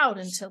get out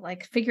and to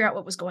figure out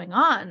what was going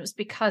on. It was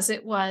because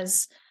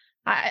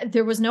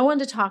there was no one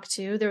to talk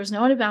to. There was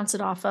no one to bounce it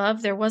off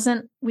of.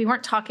 We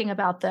weren't talking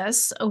about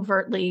this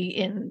overtly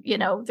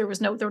there were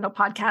no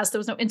podcasts. There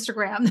was no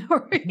Instagram.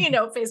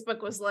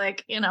 Facebook was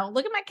like,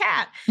 look at my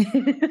cat.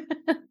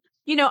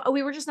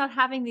 We were just not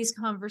having these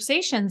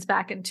conversations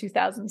back in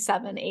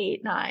 2007,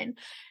 8, 9.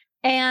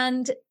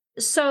 And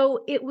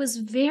so it was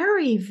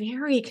very,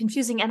 very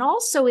confusing. And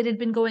also it had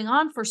been going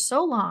on for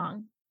so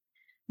long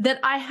that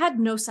I had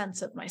no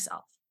sense of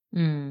myself.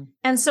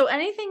 And so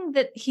anything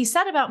that he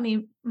said about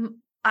me,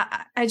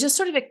 I just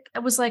sort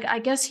of was like, I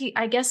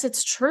guess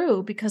it's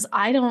true because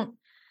I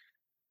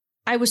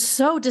was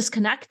so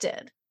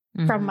disconnected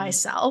from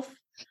myself,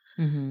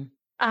 that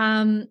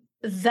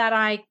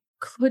I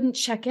couldn't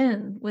check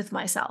in with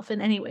myself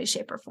in any way,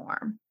 shape, or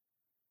form.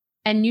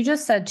 And you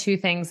just said 2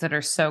 things that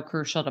are so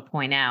crucial to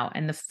point out.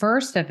 And the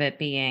first of it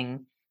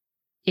being,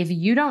 if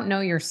you don't know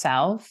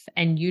yourself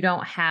and you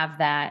don't have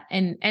that,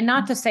 and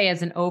not to say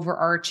as an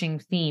overarching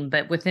theme,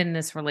 but within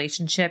this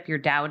relationship, you're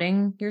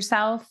doubting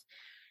yourself,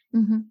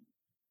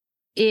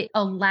 it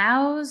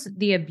allows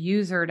the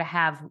abuser to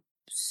have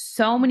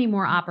so many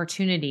more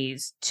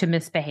opportunities to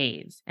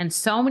misbehave and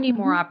so many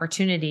more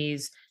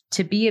opportunities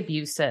to be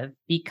abusive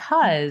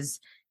because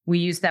we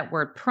use that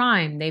word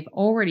prime. They've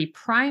already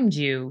primed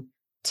you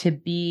to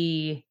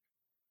be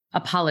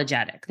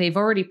apologetic. They've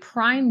already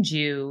primed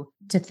you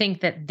to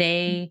think that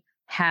they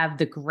have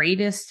the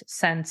greatest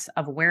sense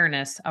of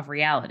awareness of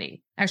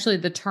reality. Actually,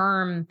 the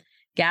term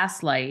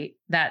gaslight,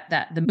 that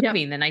the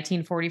movie, the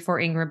 1944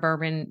 Ingrid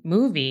Bergman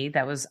movie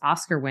that was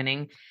Oscar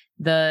winning,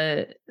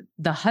 the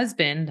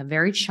husband, the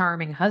very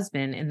charming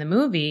husband in the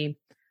movie,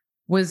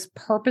 was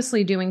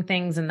purposely doing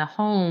things in the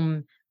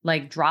home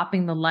like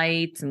dropping the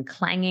lights and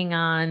clanging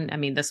on, I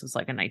mean, this was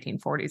like a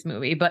 1940s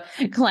movie, but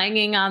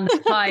clanging on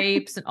the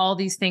pipes and all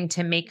these things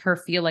to make her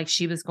feel like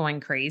she was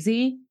going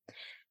crazy.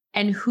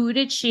 And who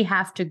did she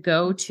have to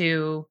go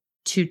to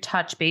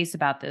touch base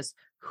about this?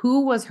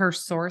 Who was her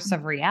source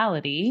of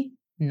reality?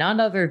 None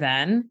other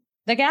than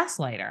the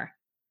gaslighter.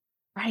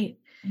 Right.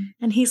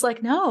 And he's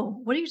like, no,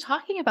 what are you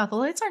talking about? The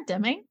lights aren't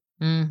dimming.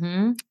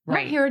 Mm-hmm. I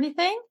don't hear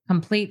anything.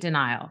 Complete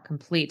denial,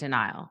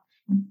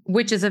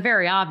 which is a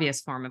very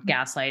obvious form of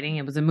gaslighting.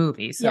 It was a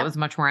movie, so it was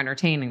much more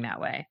entertaining that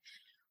way.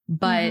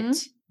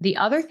 But the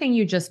other thing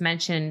you just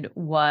mentioned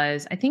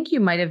was, I think you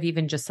might have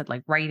even just said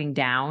like writing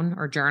down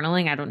or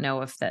journaling. I don't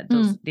know if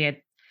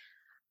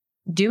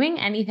doing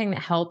anything that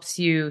helps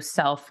you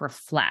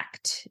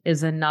self-reflect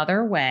is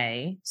another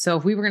way. So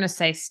if we were going to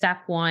say step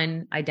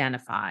 1,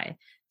 identify.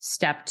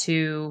 Step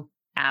 2,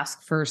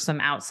 ask for some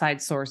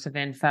outside source of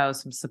info,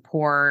 some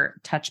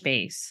support, touch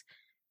base.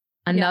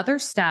 Another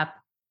step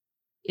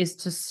is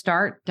to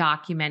start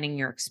documenting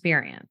your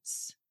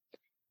experience.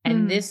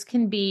 And this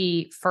can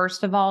be,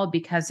 first of all,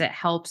 because it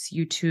helps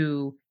you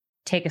to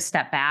take a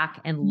step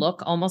back and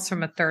look almost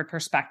from a third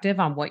perspective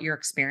on what you're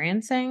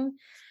experiencing.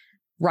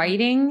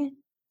 Writing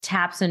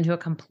taps into a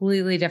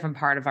completely different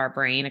part of our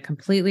brain, a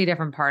completely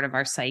different part of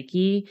our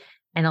psyche,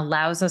 and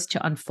allows us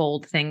to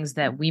unfold things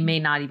that we may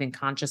not even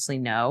consciously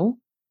know.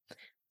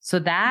 So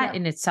that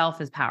in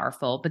itself is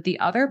powerful. But the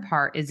other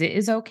part is it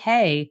is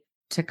okay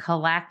to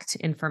collect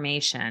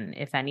information,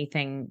 if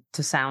anything,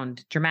 to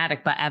sound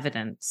dramatic, but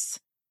evidence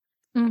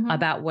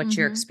about what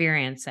you're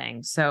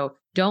experiencing. So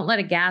don't let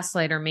a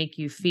gaslighter make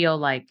you feel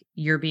like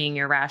you're being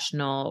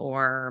irrational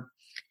or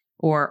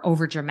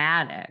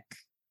overdramatic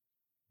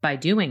by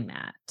doing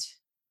that.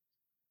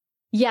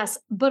 Yes.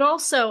 But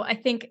also I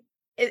think,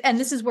 and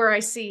this is where I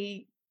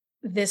see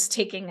this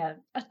taking a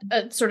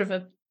sort of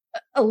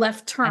a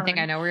left turn. I think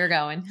I know where you're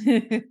going.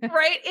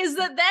 Right? Is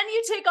that then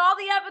you take all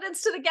the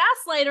evidence to the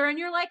gaslighter and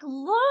you're like,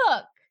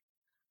 look,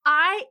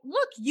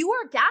 you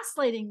are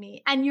gaslighting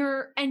me, and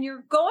you're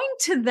going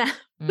to them.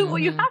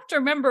 What you have to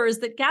remember is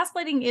that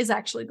gaslighting is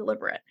actually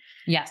deliberate.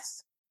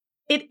 Yes.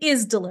 It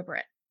is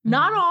deliberate.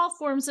 Not all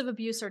forms of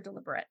abuse are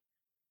deliberate.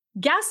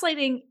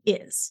 Gaslighting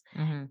is.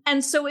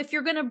 And so if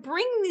you're going to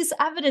bring these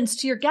evidence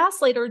to your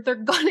gaslighter, they're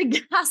going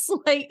to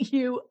gaslight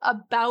you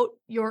about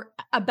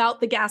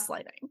the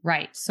gaslighting.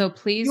 Right. So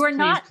please,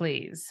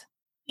 please.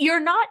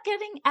 You're not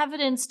getting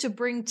evidence to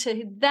bring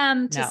to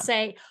them to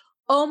say,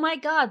 oh my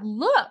God,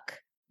 look,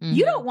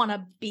 you don't want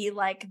to be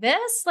like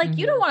this. Like,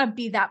 you don't want to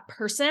be that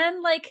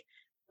person. Like,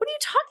 what are you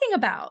talking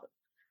about?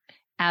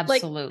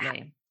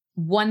 Absolutely.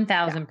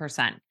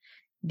 1000%.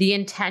 The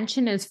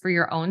intention is for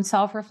your own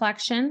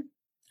self-reflection,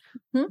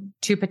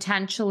 to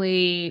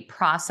potentially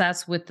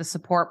process with the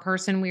support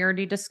person we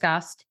already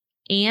discussed,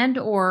 and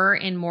or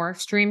in more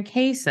extreme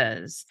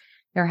cases,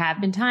 there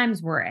have been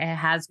times where it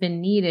has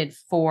been needed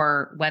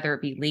for whether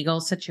it be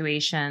legal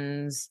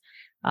situations,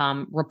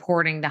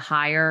 reporting to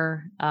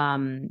higher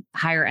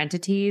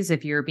entities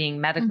if you're being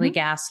medically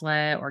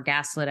gaslit or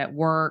gaslit at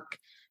work,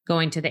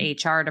 going to the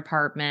HR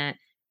department.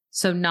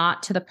 So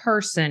not to the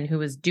person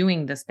who is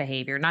doing this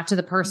behavior, not to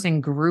the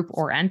person, group,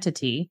 or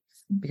entity,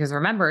 because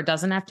remember, it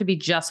doesn't have to be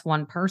just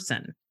one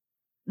person.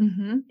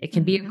 It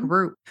can be a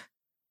group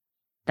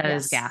that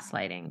is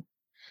gaslighting.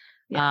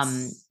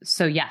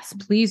 So yes,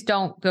 please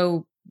don't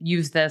go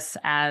use this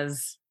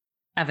as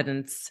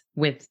evidence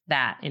with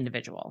that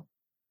individual.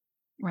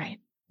 Right.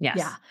 Yes.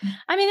 Yeah.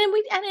 I mean,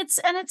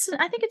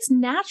 I think it's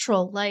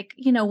natural. Like,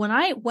 you know, when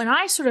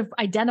I sort of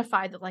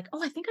identified that, like,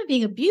 oh, I think I'm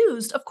being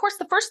abused. Of course,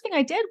 the first thing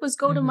I did was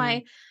go to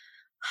my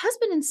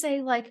husband and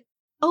say, like,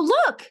 oh,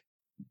 look,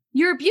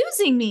 you're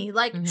abusing me.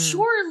 Like,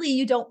 surely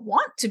you don't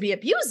want to be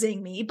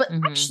abusing me, but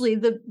actually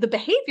the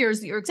behaviors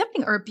that you're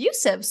exhibiting are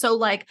abusive. So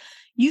like,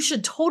 you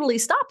should totally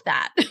stop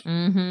that.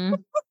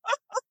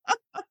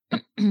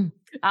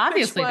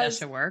 Obviously that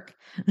should work.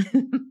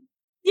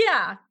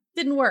 Yeah.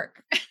 Didn't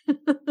work.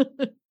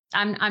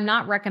 I'm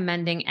not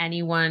recommending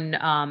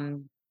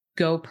anyone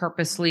go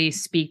purposely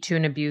speak to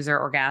an abuser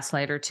or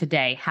gaslighter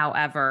today.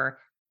 However,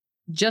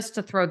 just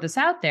to throw this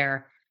out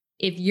there,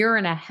 if you're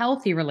in a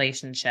healthy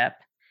relationship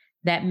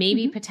that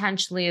maybe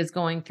potentially is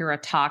going through a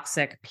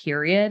toxic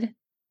period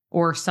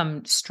or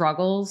some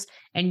struggles,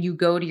 and you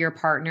go to your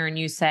partner and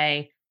you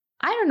say,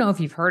 I don't know if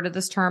you've heard of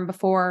this term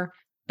before,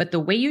 but the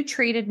way you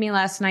treated me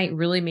last night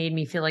really made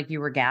me feel like you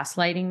were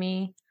gaslighting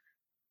me.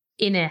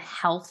 In a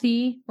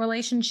healthy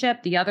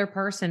relationship, the other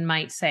person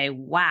might say,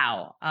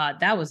 wow,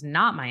 that was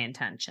not my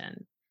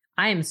intention.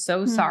 I am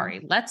so sorry.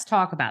 Let's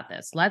talk about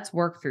this. Let's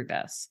work through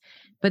this.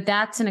 But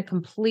that's in a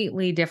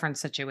completely different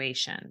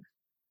situation.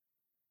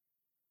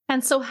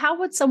 And so how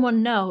would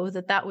someone know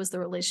that that was the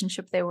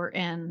relationship they were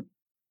in,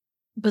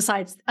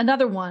 besides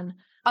another one,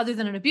 other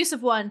than an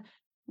abusive one,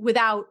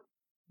 without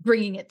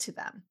bringing it to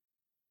them?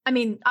 I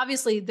mean,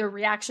 obviously their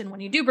reaction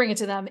when you do bring it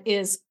to them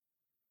is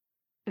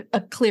a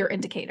clear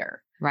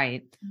indicator.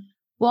 Right.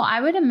 Well, I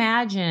would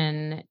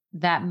imagine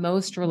that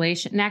most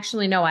and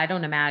actually, no, I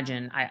don't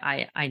imagine.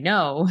 I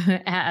know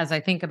as I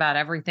think about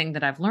everything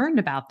that I've learned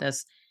about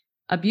this,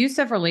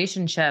 abusive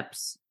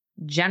relationships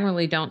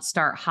generally don't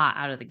start hot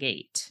out of the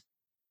gate.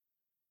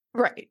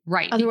 Right.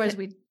 Right. Otherwise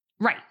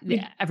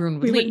everyone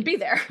would we leave. wouldn't be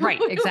there. Right.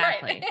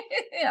 Exactly. Right.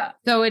 Yeah.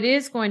 So it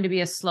is going to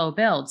be a slow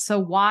build. So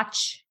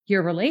watch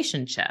your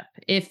relationship.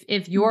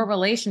 If your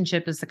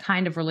relationship is the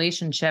kind of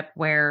relationship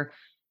where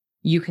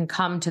you can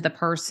come to the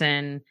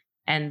person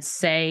and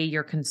say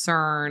your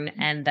concern,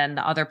 and then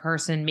the other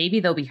person,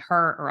 maybe they'll be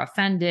hurt or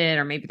offended,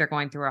 or maybe they're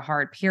going through a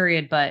hard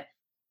period, but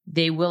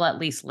they will at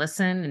least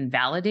listen and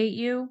validate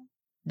you.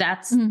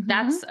 That's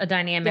a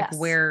dynamic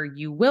where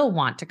you will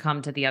want to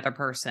come to the other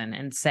person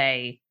and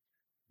say,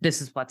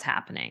 this is what's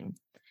happening.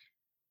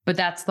 But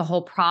that's the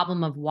whole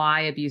problem of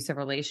why abusive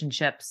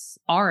relationships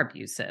are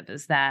abusive,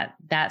 is that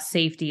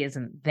safety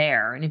isn't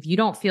there. And if you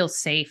don't feel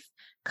safe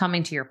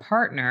coming to your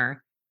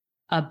partner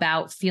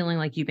about feeling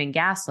like you've been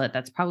gaslit,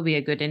 that's probably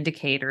a good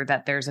indicator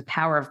that there's a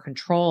power of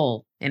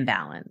control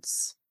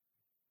imbalance.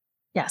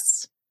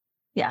 Yes.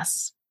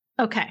 Yes.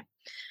 Okay.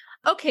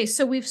 Okay.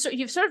 So you've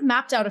sort of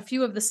mapped out a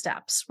few of the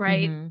steps,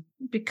 right?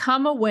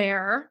 Become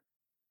aware,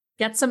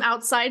 get some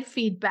outside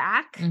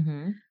feedback,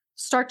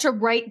 start to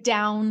write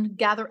down,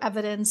 gather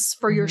evidence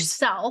for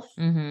yourself.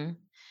 And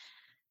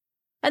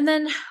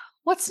then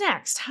what's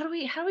next? How do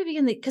we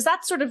begin? Because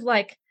that's sort of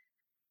like,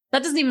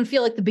 that doesn't even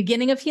feel like the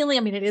beginning of healing.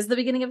 I mean, it is the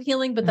beginning of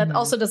healing, but that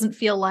also doesn't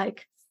feel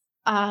like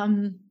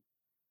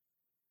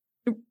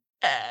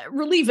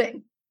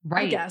relieving,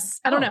 right? I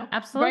guess. I don't know.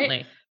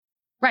 Absolutely.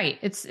 Right.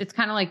 It's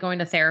kind of like going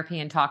to therapy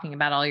and talking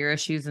about all your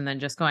issues and then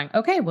just going,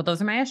 okay, well,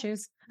 those are my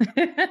issues.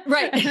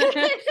 Right.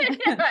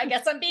 I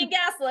guess I'm being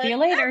gaslit. See you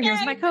later. Okay.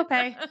 Here's my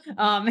copay.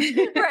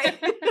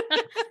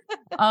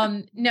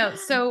 Right. No.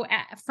 So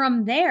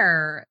from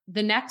there,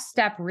 the next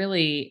step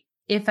really,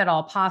 if at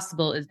all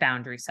possible, is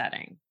boundary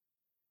setting.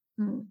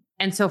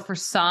 And so for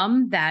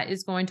some, that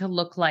is going to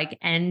look like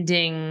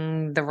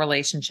ending the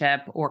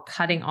relationship or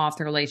cutting off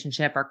the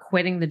relationship or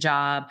quitting the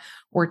job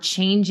or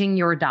changing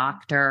your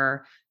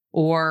doctor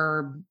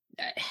or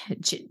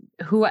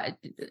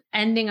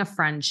ending a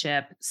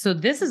friendship. So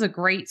this is a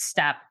great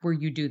step where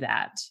you do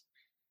that.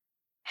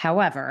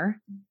 However,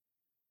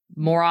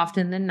 more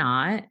often than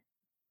not,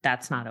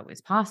 that's not always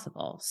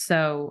possible.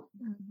 So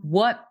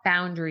what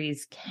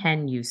boundaries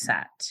can you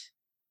set?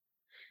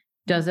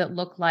 Does it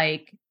look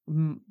like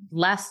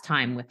less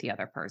time with the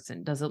other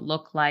person? Does it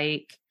look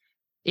like,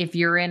 if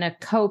you're in a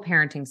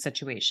co-parenting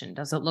situation,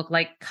 does it look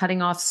like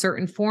cutting off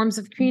certain forms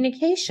of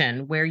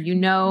communication where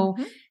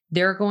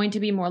they're going to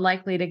be more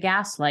likely to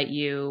gaslight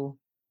you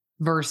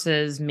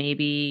versus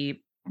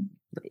maybe,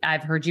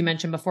 I've heard you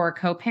mention before, a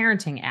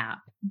co-parenting app,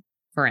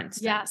 for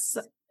instance. Yes,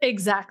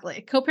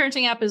 exactly.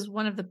 Co-parenting app is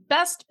one of the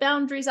best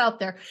boundaries out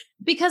there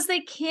because they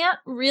can't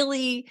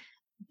really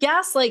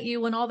gaslight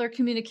you when all their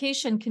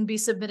communication can be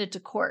submitted to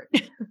court.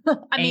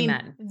 I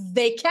mean,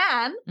 they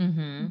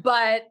can,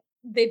 but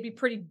they'd be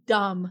pretty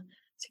dumb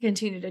to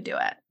continue to do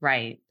it.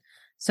 Right.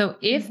 So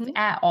if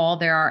at all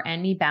there are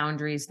any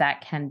boundaries that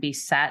can be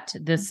set,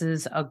 this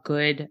is a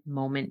good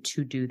moment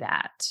to do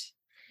that.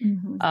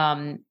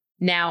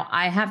 Now,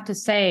 I have to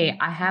say,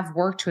 I have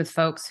worked with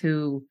folks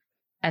who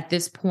at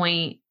this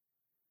point,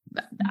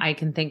 I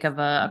can think of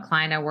a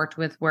client I worked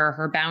with where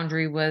her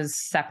boundary was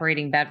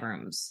separating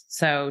bedrooms.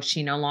 So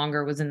she no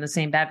longer was in the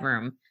same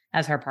bedroom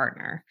as her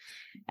partner.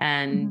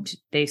 And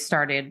they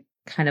started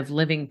kind of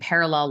living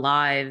parallel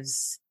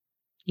lives,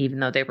 even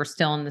though they were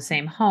still in the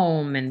same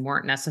home and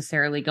weren't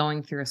necessarily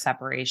going through a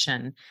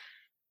separation.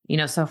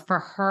 So for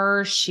her,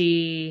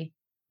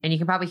 and you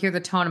can probably hear the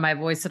tone of my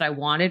voice that I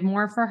wanted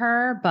more for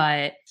her,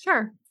 but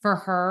sure, for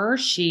her,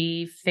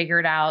 she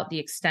figured out the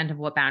extent of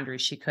what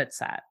boundaries she could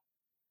set.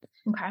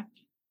 Okay.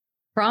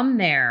 From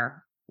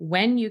there,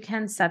 when you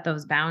can set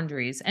those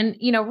boundaries, and,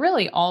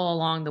 really all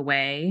along the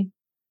way,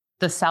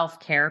 the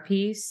self-care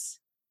piece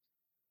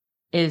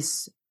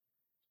is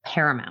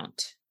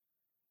paramount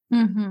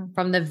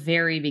from the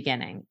very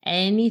beginning.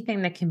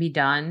 Anything that can be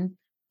done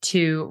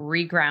to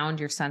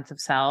reground your sense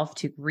of self,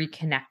 to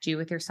reconnect you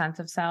with your sense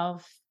of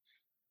self,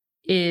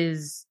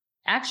 is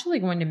actually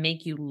going to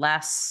make you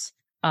less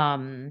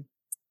of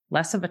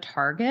a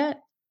target.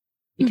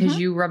 Because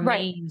you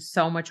remain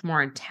so much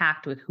more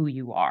intact with who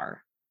you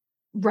are.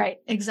 Right.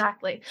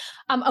 Exactly.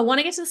 I want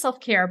to get to the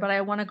self-care, but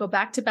I want to go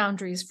back to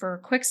boundaries for a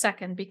quick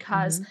second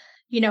because,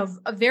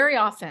 very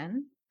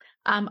often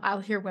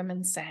I'll hear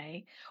women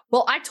say,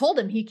 well, I told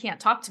him he can't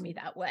talk to me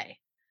that way.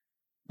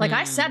 Like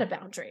I set a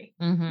boundary,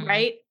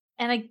 right?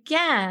 And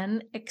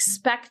again,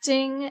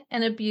 expecting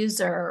an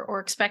abuser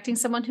or expecting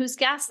someone who's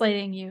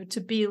gaslighting you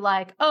to be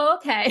like, oh,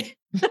 okay,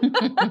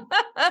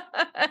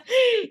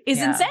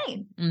 is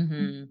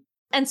insane.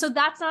 And so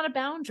that's not a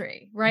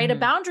boundary, right? A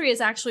boundary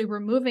is actually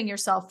removing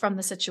yourself from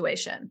the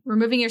situation,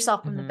 removing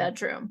yourself from the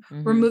bedroom,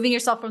 removing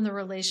yourself from the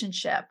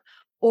relationship,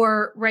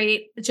 or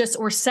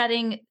or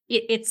setting.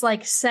 It's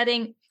like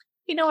setting.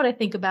 You know what I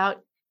think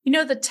about? I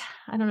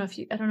don't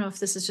know if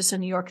this is just a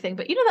New York thing,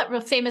 but that real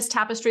famous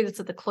tapestry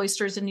that's at the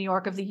cloisters in New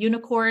York of the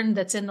unicorn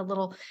that's in the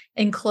little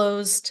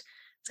enclosed.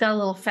 It's got a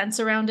little fence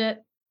around it.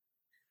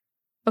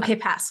 Okay,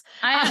 pass.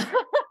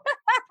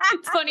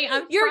 It's funny.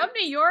 I'm from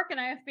New York and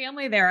I have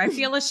family there. I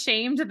feel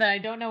ashamed that I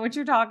don't know what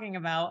you're talking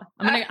about.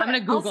 I'm gonna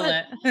Google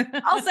it.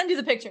 I'll send you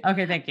the picture.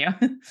 Okay, thank you.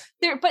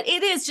 But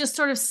it is just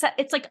sort of set.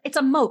 It's like, it's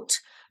a moat,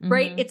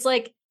 right? It's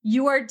like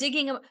you are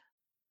digging.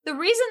 The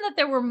reason that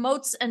there were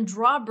moats and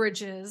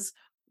drawbridges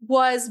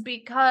was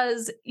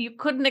because you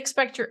couldn't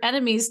expect your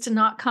enemies to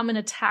not come and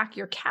attack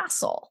your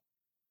castle.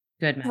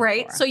 Good metaphor.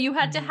 Right? So you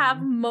had to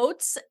have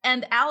moats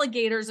and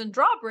alligators and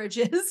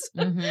drawbridges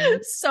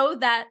so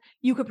that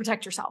you could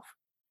protect yourself.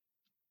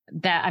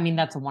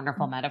 That's a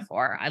wonderful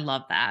metaphor. I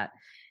love that.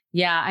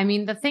 Yeah. I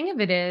mean, the thing of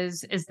it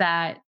is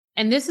that,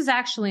 and this is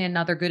actually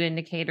another good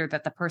indicator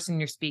that the person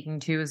you're speaking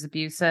to is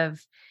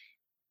abusive.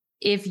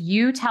 If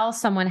you tell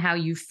someone how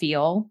you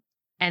feel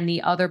and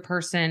the other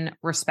person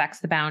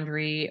respects the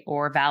boundary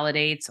or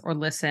validates or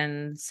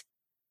listens,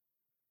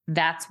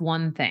 that's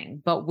one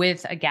thing. But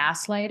with a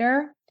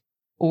gaslighter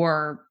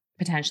or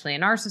potentially a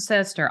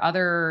narcissist or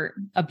other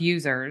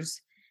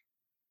abusers,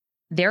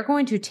 they're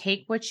going to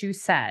take what you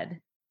said,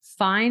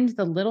 find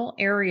the little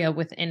area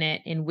within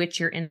it in which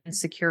your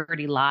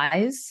insecurity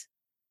lies,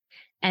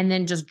 and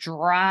then just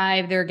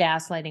drive their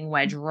gaslighting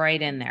wedge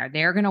right in there.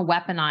 They're going to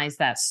weaponize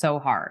that so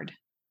hard.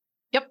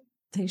 Yep,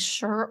 they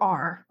sure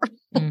are.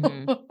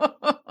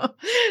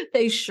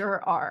 They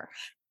sure are.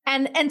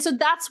 And so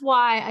that's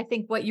why I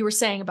think what you were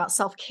saying about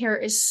self-care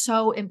is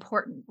so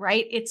important,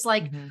 right? It's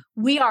like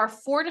we are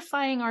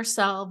fortifying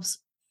ourselves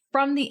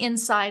from the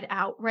inside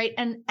out, right?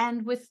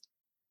 And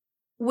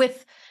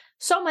with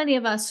so many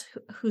of us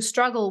who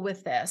struggle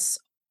with this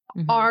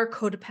are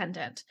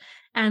codependent.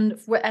 And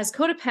as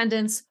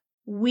codependents,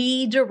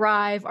 we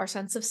derive our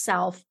sense of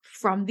self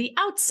from the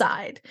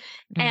outside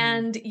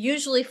and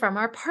usually from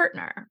our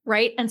partner,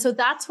 right? And so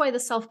that's why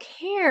the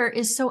self-care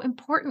is so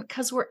important,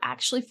 because we're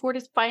actually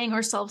fortifying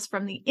ourselves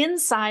from the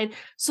inside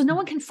so no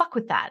one can fuck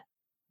with that.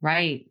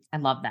 Right. I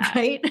love that.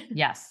 Right?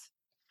 Yes.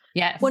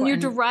 Yeah. When you're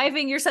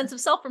deriving your sense of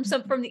self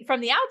from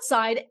the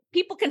outside,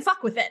 people can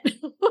fuck with it.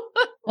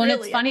 Well,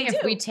 really, it's funny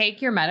if we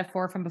take your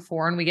metaphor from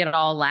before and we get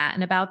all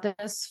Latin about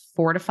this,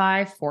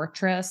 fortify,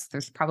 fortress,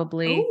 there's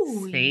probably,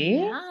 see,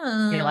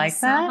 yes. You like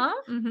that?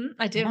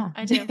 I do. Yeah.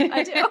 I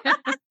do.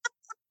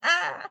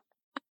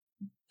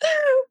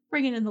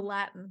 Bringing in the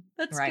Latin.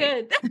 That's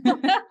right. Good.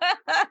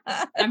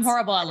 I'm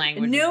horrible at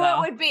language. I knew it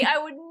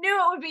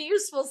would be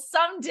useful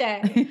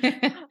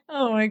someday.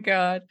 Oh my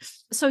God.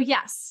 So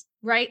yes,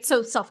 right?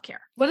 So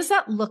self-care. What does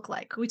that look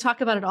like? We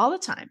talk about it all the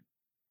time.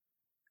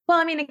 Well,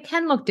 I mean, it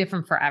can look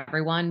different for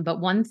everyone, but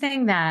one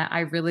thing that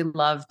I really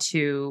love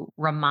to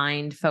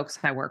remind folks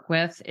I work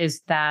with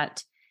is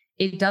that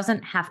it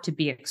doesn't have to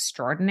be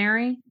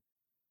extraordinary.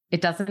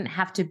 It doesn't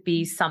have to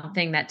be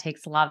something that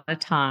takes a lot of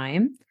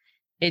time.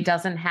 It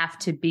doesn't have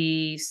to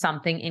be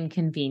something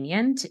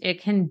inconvenient.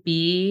 It can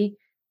be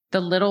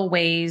the little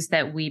ways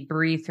that we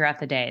breathe throughout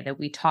the day, that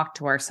we talk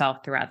to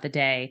ourselves throughout the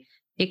day.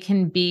 It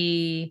can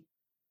be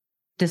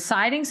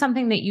deciding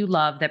something that you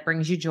love that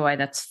brings you joy,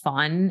 that's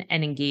fun,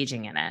 and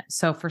engaging in it.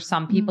 So for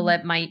some people,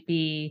 it might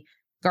be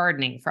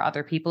gardening. For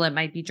other people, it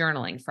might be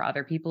journaling. For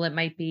other people, it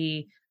might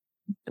be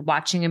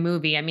watching a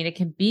movie. I mean, it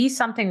can be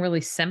something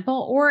really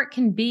simple, or it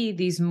can be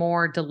these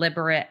more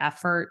deliberate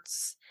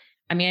efforts.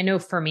 I mean, I know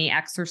for me,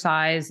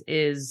 exercise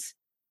is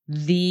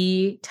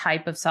the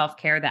type of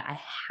self-care that I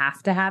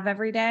have to have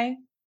every day.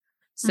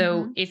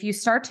 So if you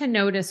start to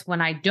notice when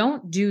I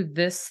don't do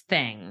this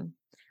thing,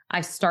 I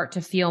start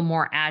to feel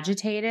more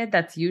agitated,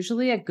 that's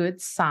usually a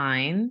good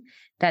sign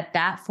that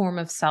that form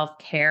of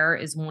self-care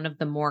is one of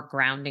the more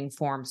grounding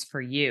forms for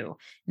you.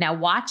 Now,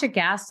 watch a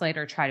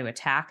gaslighter try to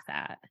attack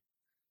that.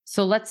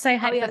 So let's say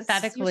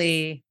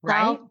hypothetically,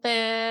 right?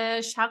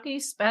 Selfish. How can you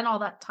spend all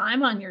that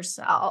time on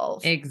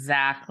yourself?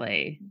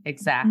 Exactly.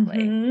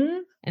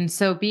 And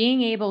so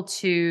being able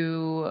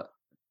to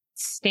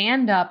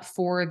stand up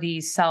for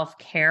these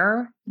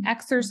self-care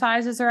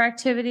exercises or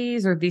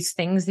activities or these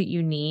things that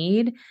you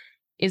need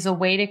is a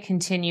way to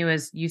continue,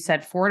 as you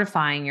said,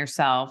 fortifying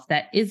yourself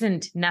that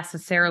isn't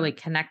necessarily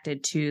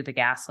connected to the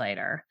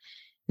gaslighter.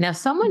 Now,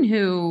 someone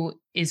who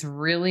is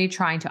really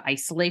trying to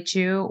isolate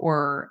you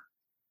or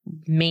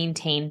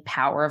maintain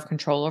power of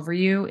control over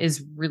you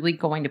is really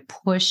going to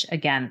push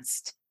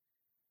against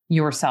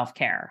your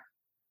self-care.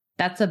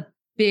 That's a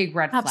big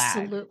red flag.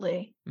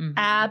 Absolutely.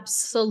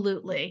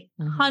 Absolutely.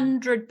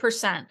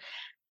 100%.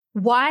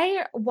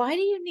 Why do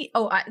you need,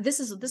 this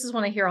is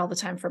one I hear all the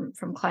time from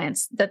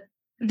clients that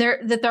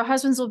their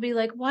husbands will be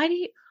like, why do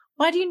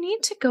you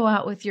need to go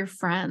out with your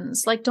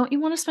friends? Like, don't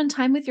you want to spend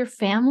time with your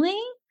family?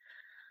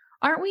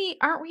 Aren't we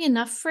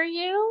enough for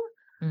you?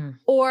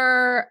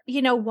 Or,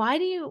 why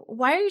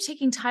are you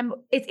taking time?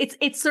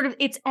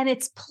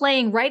 It's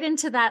playing right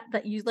into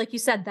that you, like you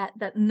said,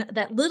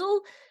 that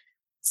little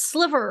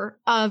sliver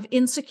of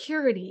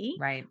insecurity,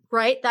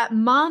 right? That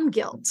mom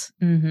guilt,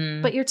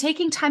 but you're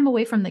taking time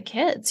away from the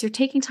kids. You're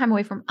taking time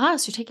away from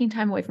us. You're taking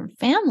time away from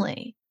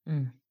family.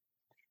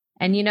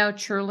 And,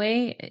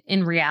 truly,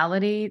 in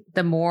reality,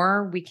 the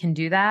more we can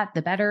do that,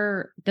 the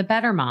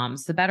better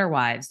moms, the better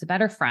wives, the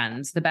better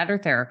friends, the better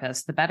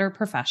therapists, the better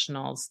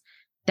professionals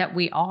that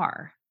we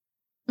are.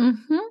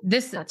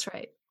 That's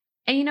right.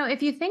 And, you know,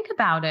 if you think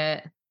about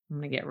it, I'm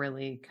going to get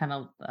really kind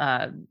of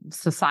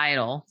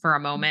societal for a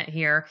moment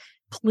here.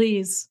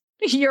 Please.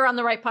 You're on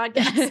the right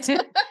podcast.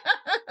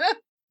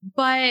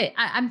 But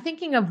I'm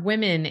thinking of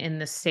women in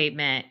this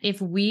statement.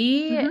 If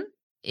we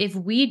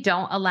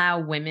don't allow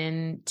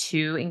women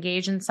to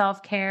engage in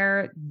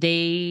self-care,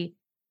 they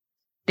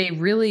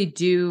really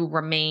do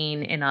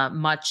remain in a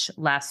much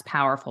less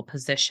powerful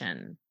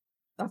position.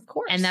 Of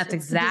course. And that's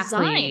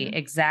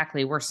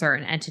exactly where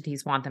certain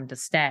entities want them to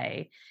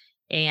stay.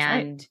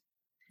 And,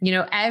 you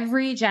know,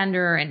 every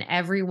gender and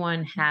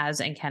everyone has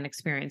and can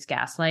experience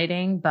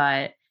gaslighting.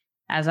 But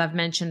as I've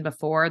mentioned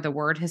before, the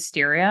word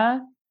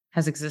hysteria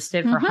has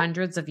existed for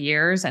hundreds of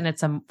years. And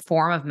it's a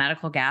form of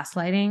medical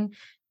gaslighting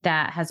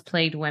that has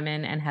plagued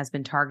women and has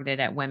been targeted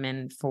at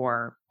women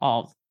for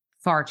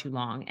far too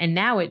long. And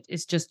now it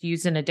is just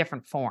used in a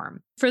different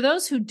form. For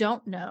those who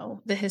don't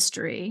know the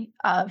history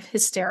of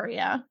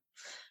hysteria,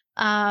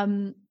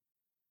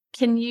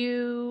 can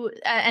you,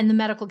 and the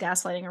medical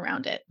gaslighting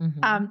around it,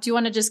 do you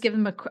want to just give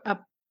them a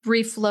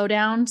brief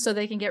lowdown so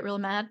they can get real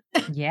mad?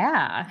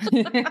 Yeah.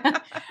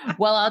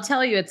 Well, I'll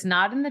tell you, it's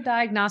not in the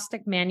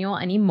diagnostic manual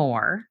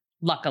anymore,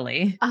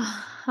 luckily.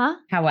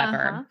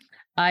 However,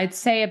 I'd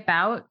say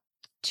about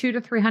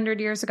 200 to 300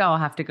 years ago, I'll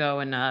have to go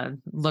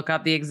and look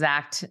up the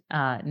exact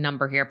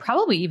number here,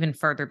 probably even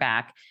further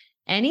back.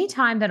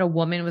 Anytime that a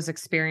woman was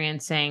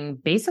experiencing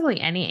basically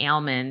any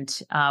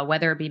ailment,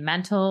 whether it be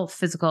mental,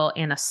 physical,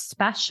 and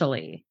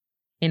especially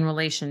in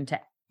relation to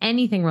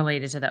anything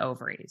related to the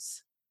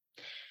ovaries,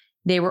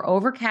 they were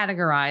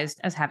overcategorized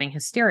as having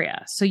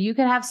hysteria. So you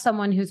could have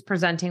someone who's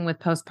presenting with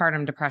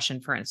postpartum depression,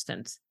 for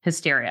instance,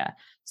 hysteria.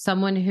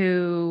 Someone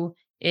who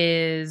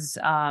is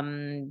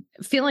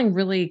feeling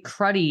really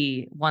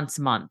cruddy once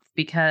a month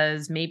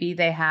because maybe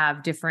they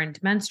have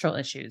different menstrual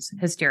issues,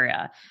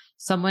 hysteria.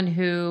 Someone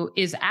who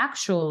is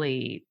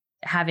actually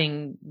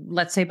having,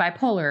 let's say,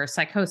 bipolar or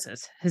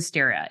psychosis,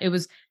 hysteria. It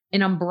was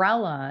an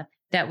umbrella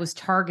that was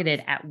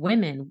targeted at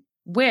women,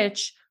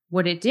 which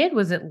what it did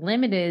was it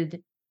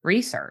limited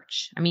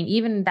research. I mean,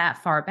 even that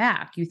far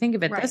back, you think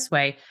of it this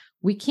way,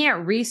 we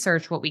can't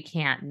research what we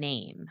can't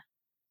name.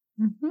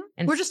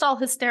 And we're just all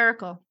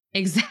hysterical.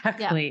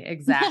 Exactly.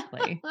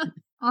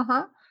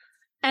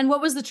 And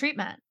what was the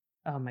treatment?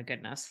 Oh my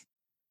goodness.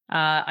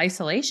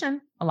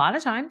 Isolation. A lot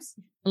of times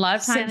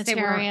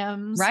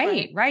sanitariums,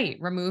 they were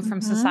removed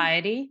from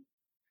society.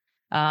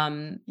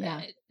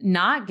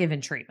 Not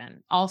given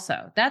treatment.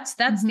 Also, that's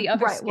the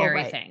other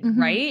scary thing,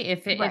 right?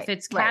 If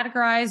it's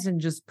categorized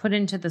and just put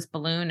into this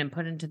balloon and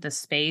put into this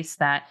space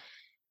that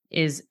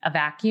is a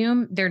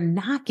vacuum, they're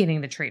not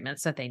getting the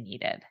treatments that they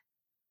needed.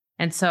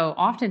 And so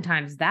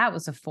oftentimes that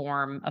was a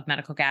form of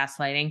medical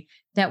gaslighting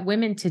that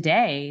women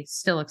today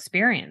still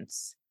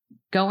experience.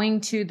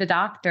 Going to the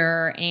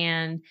doctor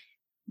and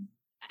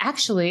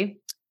actually,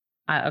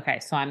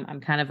 so I'm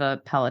kind of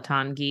a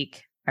Peloton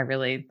geek. I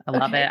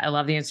love it. I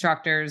love the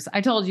instructors.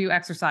 I told you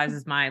exercise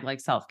is my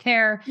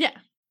self-care. Yeah.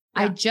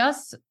 I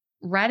just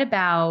read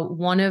about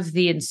one of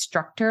the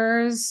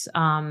instructors.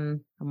 I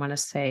want to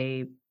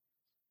say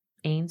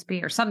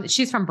Ainsby or something.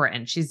 She's from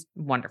Britain. She's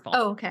wonderful.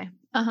 Oh, okay.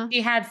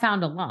 She had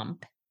found a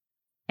lump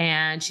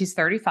and she's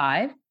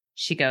 35.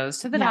 She goes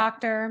to the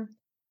doctor.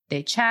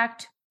 They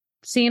checked.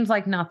 Seems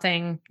like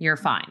nothing. You're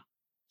fine.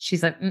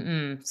 She's like,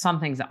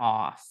 something's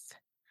off.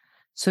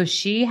 So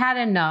she had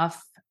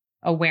enough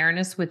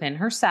awareness within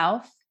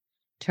herself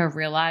to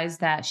realize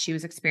that she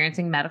was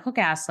experiencing medical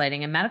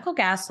gaslighting. And medical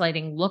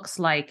gaslighting looks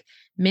like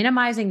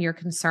minimizing your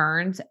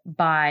concerns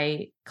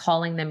by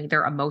calling them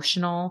either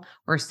emotional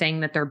or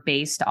saying that they're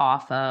based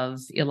off of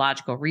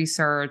illogical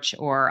research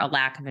or a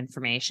lack of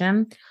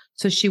information.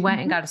 So she went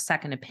and got a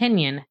second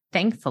opinion,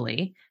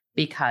 thankfully,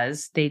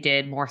 because they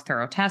did more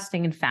thorough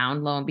testing and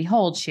found, lo and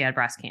behold, she had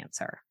breast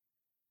cancer.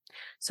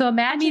 So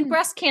imagine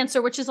breast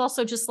cancer, which is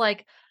also just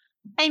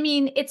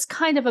it's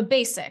kind of a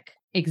basic.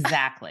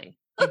 Exactly.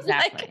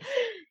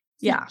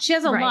 She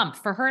has a lump.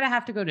 For her to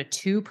have to go to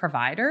 2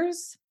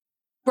 providers.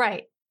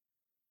 Right.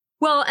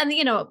 Well, and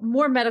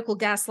more medical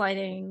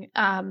gaslighting.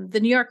 The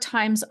New York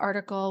Times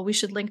article, we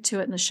should link to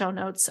it in the show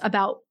notes,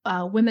 about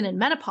women in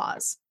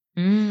menopause.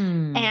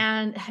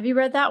 And have you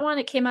read that one?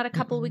 It came out a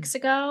couple of weeks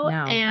ago.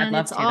 No, and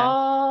it's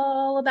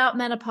all about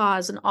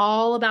menopause and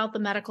all about the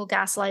medical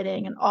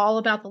gaslighting and all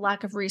about the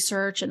lack of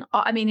research. And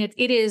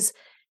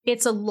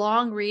it's a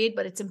long read,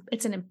 but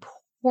it's an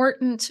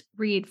important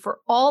read for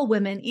all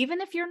women,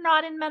 even if you're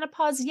not in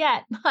menopause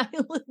yet.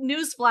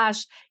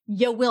 Newsflash,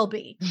 you will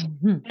be.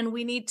 And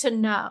we need to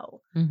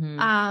know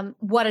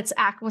what's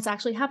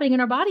actually happening in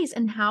our bodies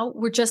and how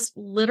we're just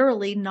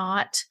literally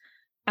not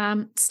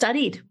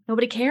studied.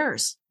 Nobody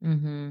cares.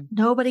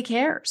 Nobody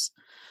cares.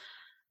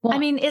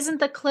 Well, isn't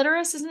the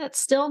clitoris, isn't it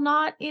still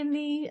not in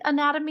the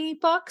anatomy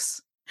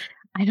books?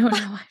 I don't know.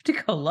 I have to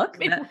go look.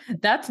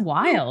 That's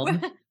wild.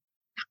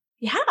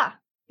 Yeah.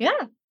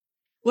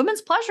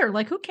 Women's pleasure.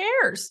 Who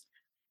cares?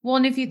 Well,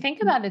 and if you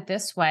think about it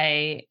this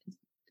way,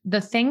 the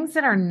things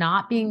that are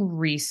not being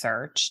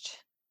researched,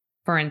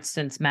 for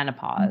instance,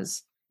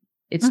 menopause,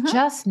 It's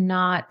just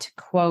not,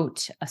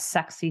 quote, a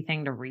sexy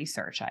thing to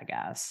research, I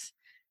guess.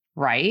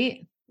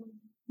 Right?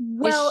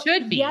 Well, it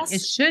should be. Yes.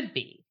 It should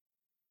be.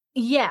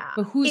 Yeah.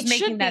 But who's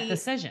making that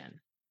decision?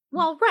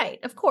 Well, right.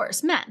 Of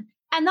course, men.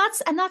 And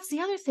that's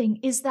the other thing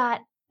is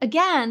that,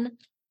 again,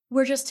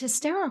 we're just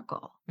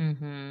hysterical.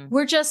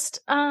 We're just,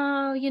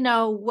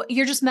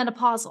 you're just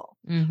menopausal,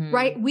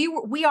 right?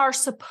 We are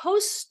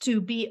supposed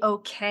to be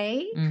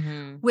okay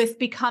with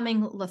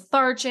becoming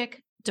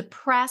lethargic,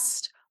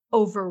 depressed,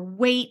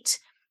 overweight,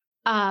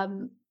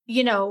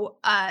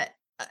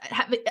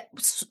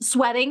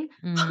 sweating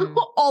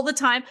all the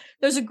time.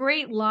 There's a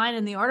great line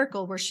in the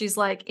article where she's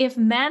like, if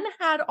men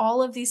had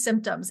all of these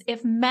symptoms,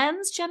 if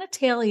men's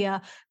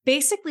genitalia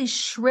basically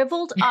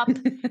shriveled up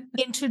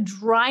into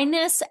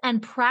dryness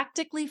and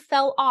practically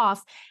fell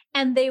off,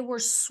 and they were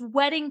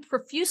sweating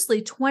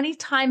profusely 20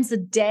 times a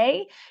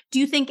day, do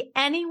you think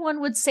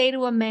anyone would say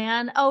to a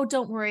man, oh,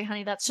 don't worry,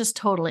 honey, that's just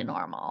totally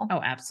normal?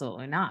 Oh,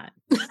 absolutely not.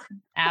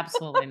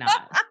 Absolutely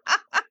not.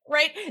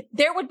 Right?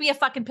 There would be a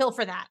fucking pill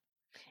for that.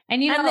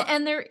 And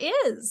there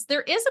is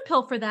a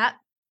pill for that.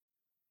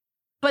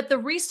 But the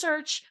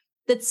research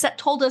that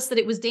told us that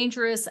it was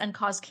dangerous and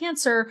caused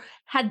cancer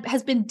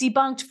has been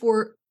debunked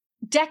for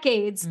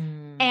decades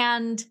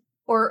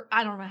or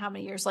I don't know how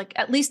many years, like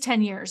at least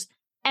 10 years.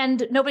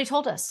 And nobody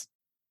told us.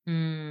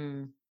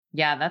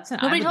 Yeah,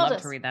 I would love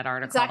to read that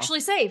article. It's actually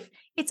safe.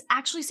 It's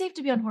actually safe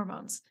to be on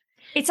hormones.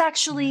 It's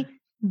actually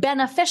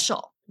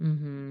beneficial.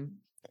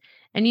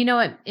 And you know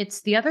what?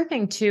 It's the other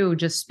thing too,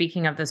 just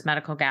speaking of this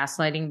medical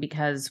gaslighting,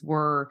 because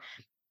we're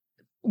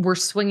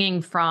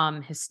swinging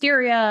from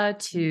hysteria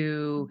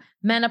to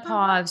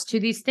menopause to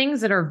these things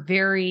that are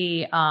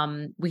very,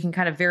 we can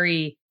kind of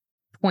very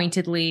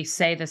pointedly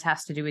say this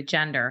has to do with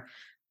gender.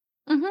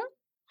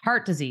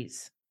 Heart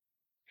disease.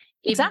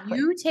 Exactly. If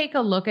you take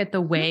a look at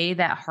the way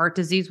that heart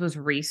disease was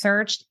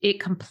researched, it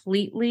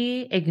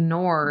completely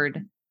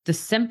ignored the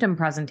symptom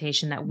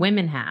presentation that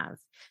women have.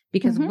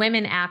 Because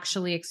women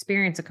actually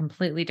experience a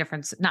completely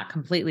different, not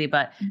completely,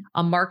 but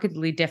a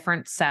markedly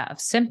different set of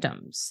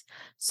symptoms.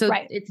 So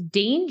it's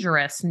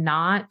dangerous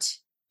not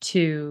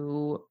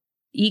to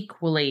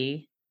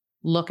equally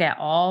look at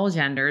all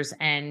genders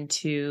and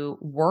to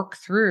work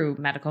through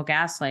medical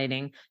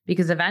gaslighting,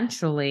 because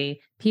eventually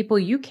people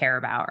you care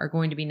about are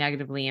going to be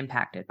negatively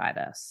impacted by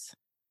this.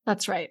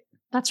 That's right.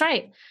 That's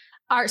right.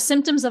 Our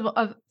symptoms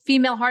of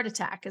female heart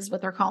attack is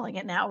what they're calling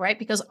it now, right?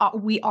 Because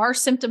our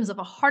symptoms of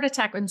a heart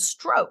attack and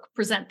stroke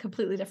present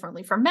completely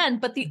differently for men.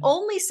 But the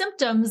only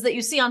symptoms that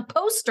you see on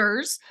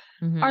posters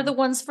are the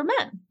ones for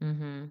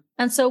men.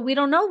 And so we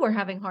don't know we're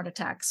having heart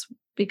attacks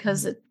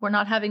because we're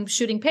not having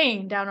shooting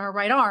pain down our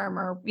right arm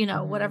or,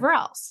 whatever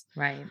else.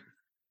 Right.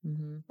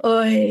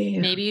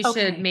 Maybe you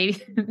should,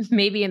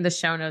 maybe in the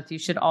show notes, you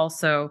should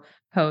also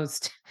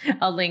post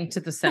a link to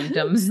the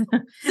symptoms.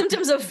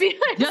 Symptoms of feeling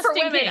for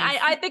women.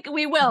 I think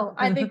we will.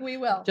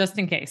 Just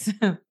in case.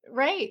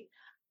 Right.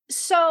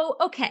 So,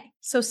 okay.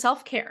 So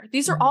self-care.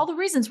 These are all the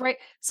reasons, right?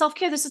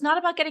 Self-care. This is not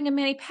about getting a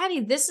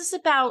mani-pedi. This is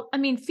about,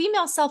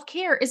 female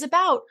self-care is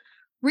about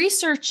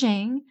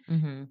researching,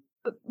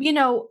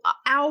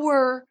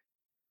 our,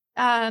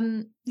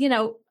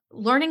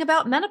 learning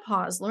about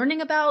menopause,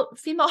 learning about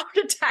female heart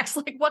attacks,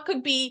 like what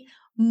could be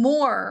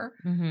more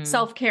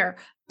self-care.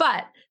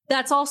 But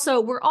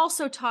we're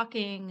also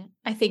talking,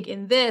 I think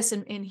in this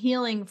and in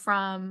healing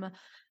from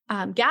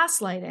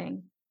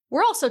gaslighting,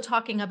 we're also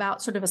talking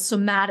about sort of a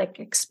somatic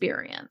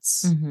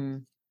experience.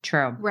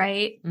 True.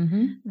 Right?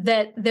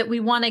 That we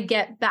want to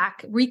get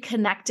back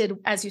reconnected,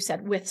 as you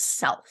said, with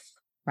self.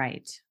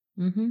 Right.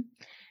 And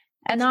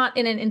not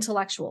in an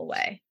intellectual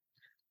way.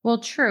 Well,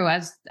 true.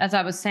 As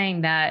I was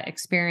saying, that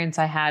experience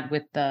I had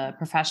with the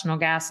professional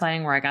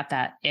gaslighting where I got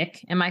that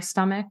ick in my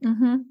stomach,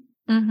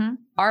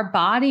 our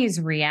bodies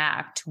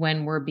react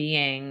when we're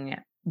being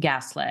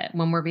gaslit,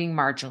 when we're being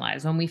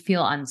marginalized, when we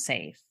feel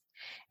unsafe.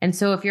 And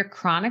so if you're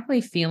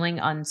chronically feeling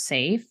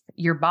unsafe,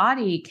 your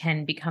body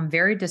can become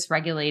very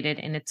dysregulated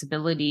in its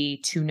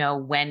ability to know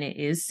when it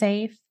is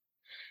safe.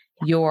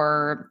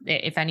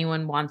 If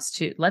anyone wants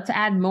to, let's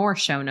add more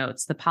show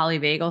notes, the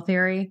polyvagal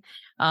theory.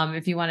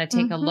 If you want to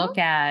take a look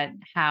at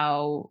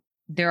how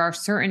there are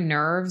certain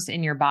nerves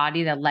in your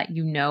body that let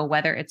you know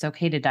whether it's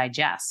okay to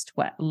digest,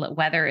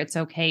 whether it's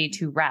okay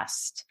to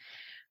rest,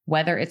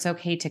 whether it's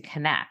okay to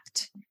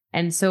connect.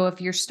 And so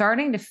if you're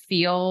starting to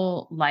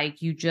feel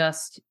like you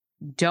just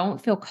don't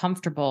feel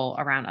comfortable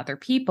around other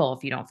people,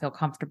 if you don't feel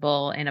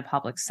comfortable in a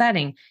public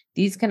setting,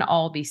 these can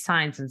all be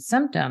signs and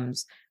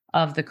symptoms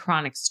of the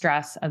chronic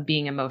stress of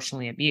being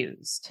emotionally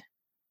abused.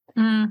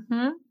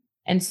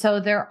 And so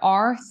there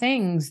are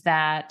things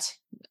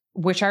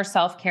which are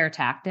self-care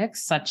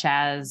tactics, such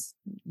as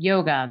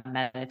yoga,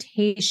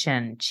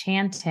 meditation,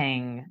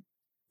 chanting,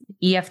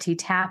 EFT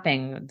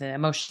tapping, the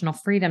emotional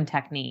freedom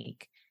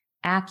technique,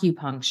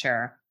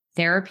 acupuncture,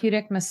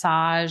 therapeutic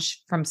massage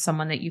from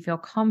someone that you feel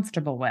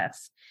comfortable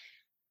with,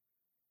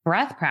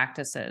 breath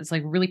practices,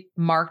 like really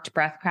marked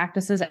breath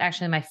practices.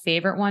 Actually, my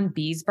favorite one,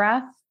 bees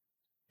breath,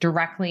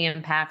 directly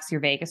impacts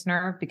your vagus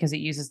nerve because it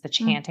uses the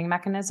chanting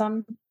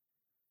mechanism.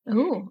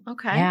 Ooh,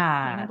 okay. I don't know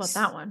Yeah. about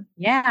that one.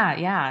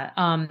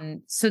 Yeah.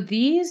 So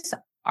these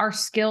are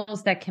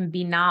skills that can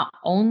be not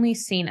only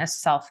seen as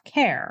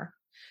self-care,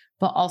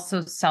 but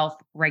also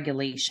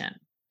self-regulation.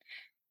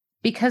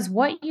 Because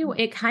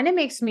it kind of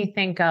makes me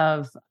think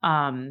of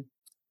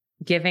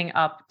giving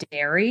up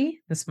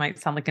dairy. This might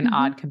sound like an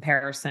odd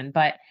comparison,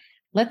 but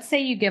let's say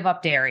you give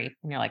up dairy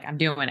and you're like, I'm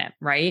doing it,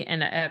 right?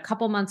 And a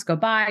couple months go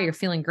by, you're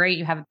feeling great,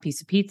 you have a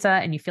piece of pizza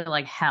and you feel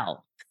like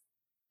hell.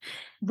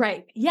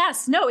 Right.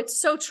 Yes. No, it's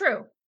so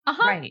true.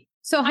 Right.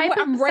 So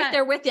I'm right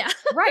there with you.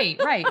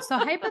 Right. So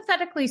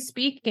hypothetically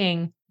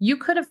speaking, you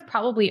could have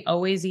probably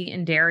always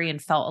eaten dairy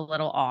and felt a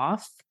little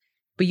off,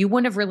 but you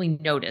wouldn't have really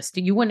noticed.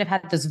 You wouldn't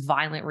have had this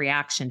violent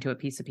reaction to a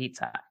piece of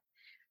pizza.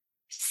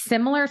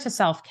 Similar to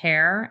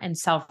self-care and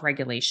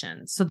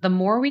self-regulation. So the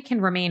more we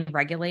can remain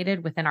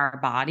regulated within our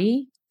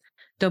body,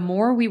 the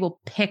more we will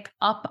pick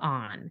up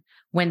on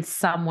when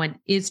someone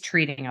is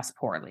treating us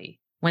poorly,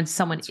 when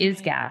someone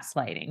is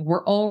gaslighting.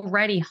 We're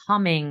already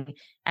humming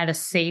at a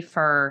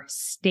safer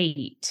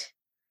state.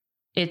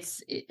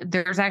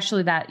 There's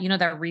actually that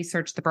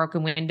research, the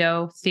broken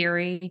window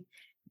theory.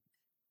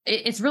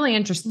 It's really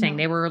interesting.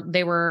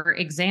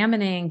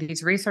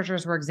 These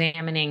researchers were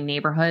examining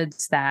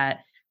neighborhoods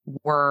that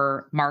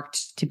were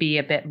marked to be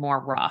a bit more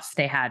rough.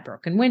 They had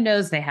broken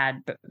windows. They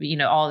had,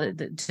 all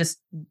just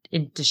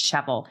in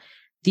dishevel.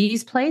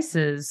 These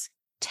places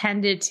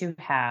tended to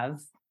have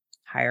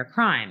higher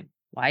crime.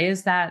 Why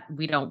is that?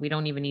 We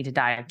don't even need to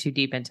dive too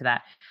deep into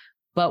that.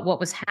 But what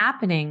was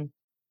happening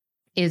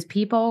is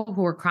people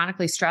who were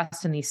chronically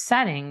stressed in these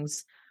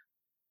settings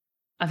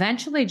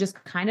eventually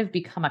just kind of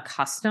become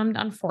accustomed,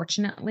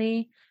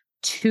 unfortunately,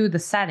 to the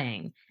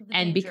setting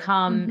and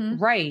become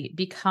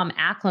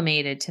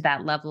acclimated to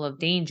that level of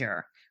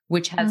danger,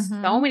 which has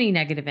so many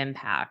negative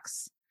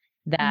impacts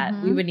that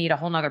we would need a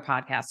whole nother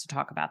podcast to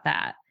talk about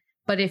that.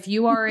 But if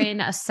you are in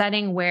a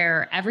setting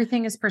where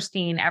everything is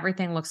pristine,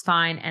 everything looks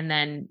fine, and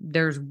then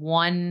there's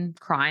one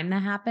crime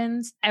that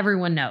happens,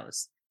 everyone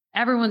knows.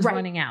 Everyone's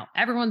running out.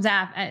 Everyone's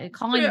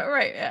calling.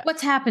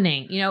 What's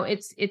happening?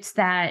 It's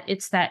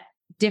that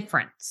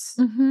difference.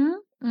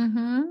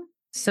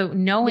 So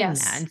knowing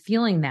that and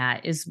feeling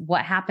that is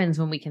what happens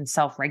when we can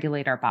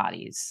self-regulate our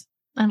bodies.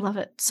 I love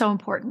it. So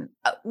important.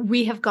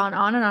 We have gone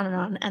on and on and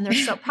on, and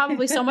there's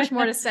probably so much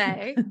more to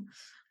say.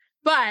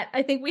 But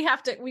I think we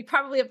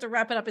probably have to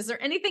wrap it up. Is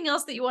there anything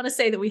else that you want to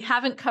say that we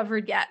haven't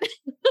covered yet?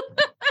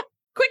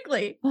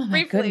 Quickly, oh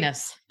my briefly.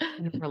 Goodness.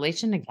 In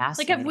relation to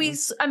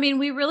gaslighting.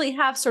 We really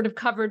have sort of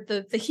covered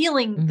the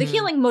healing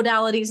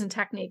modalities and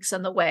techniques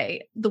and the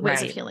ways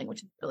of healing,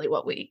 which is really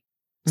what we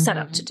set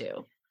up to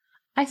do.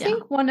 I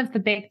think one of the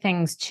big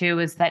things too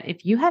is that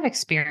if you have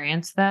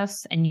experienced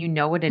this and you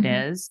know what it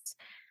is,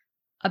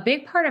 a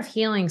big part of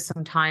healing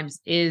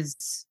sometimes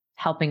is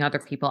helping other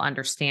people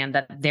understand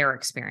that they're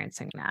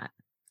experiencing that.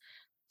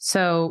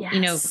 So,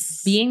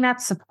 being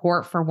that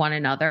support for one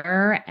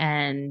another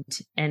and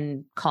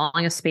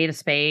calling a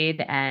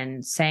spade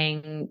and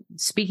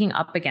speaking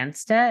up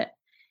against it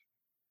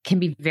can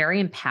be very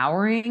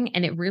empowering.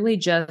 And it really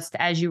just,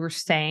 as you were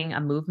saying,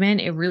 a movement,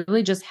 it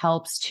really just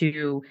helps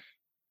to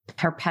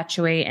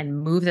perpetuate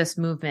and move this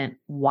movement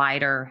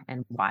wider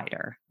and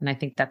wider. And I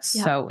think that's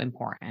so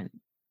important.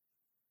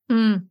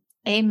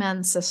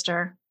 Amen,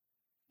 sister.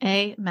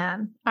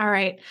 Amen. All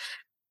right.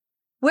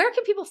 Where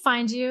can people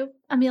find you,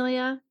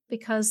 Amelia?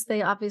 Because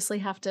they obviously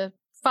have to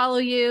follow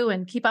you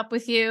and keep up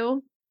with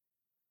you.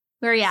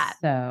 Where are you at?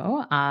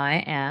 So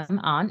I am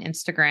on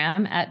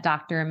Instagram at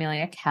Dr.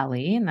 Amelia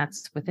Kelley, and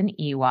that's with an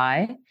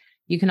EY.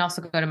 You can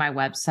also go to my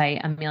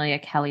website,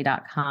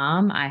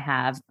 ameliakelley.com. I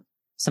have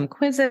some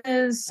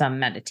quizzes, some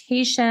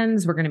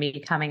meditations. We're going to be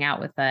coming out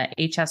with a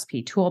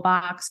HSP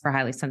toolbox for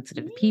highly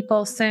sensitive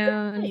people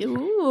soon.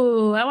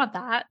 Ooh, I want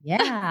that.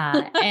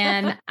 Yeah.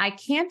 And I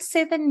can't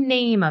say the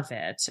name of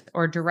it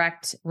or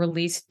direct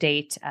release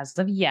date as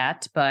of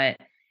yet, but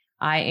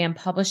I am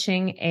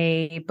publishing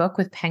a book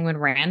with Penguin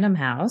Random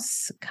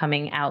House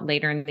coming out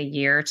later in the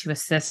year to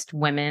assist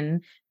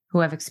women who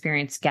have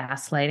experienced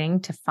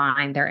gaslighting to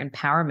find their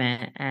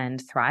empowerment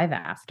and thrive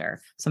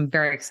after. So I'm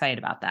very excited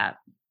about that.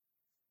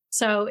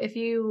 So if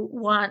you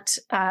want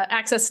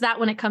access to that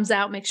when it comes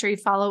out, make sure you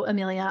follow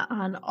Amelia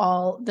on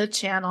all the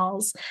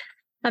channels.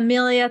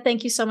 Amelia,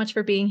 thank you so much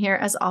for being here.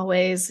 As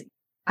always,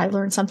 I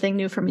learn something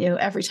new from you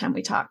every time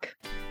we talk.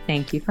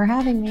 Thank you for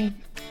having me.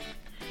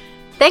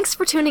 Thanks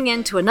for tuning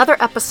in to another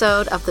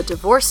episode of the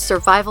Divorce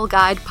Survival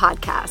Guide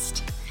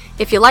podcast.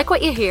 If you like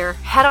what you hear,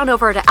 head on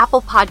over to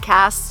Apple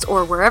Podcasts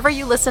or wherever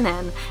you listen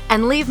in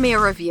and leave me a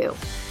review.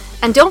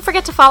 And don't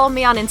forget to follow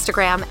me on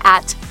Instagram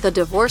at the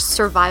Divorce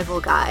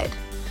Survival Guide.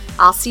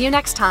 I'll see you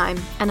next time,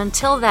 and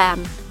until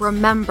then,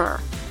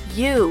 remember,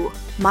 you,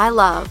 my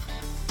love,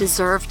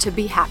 deserve to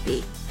be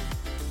happy.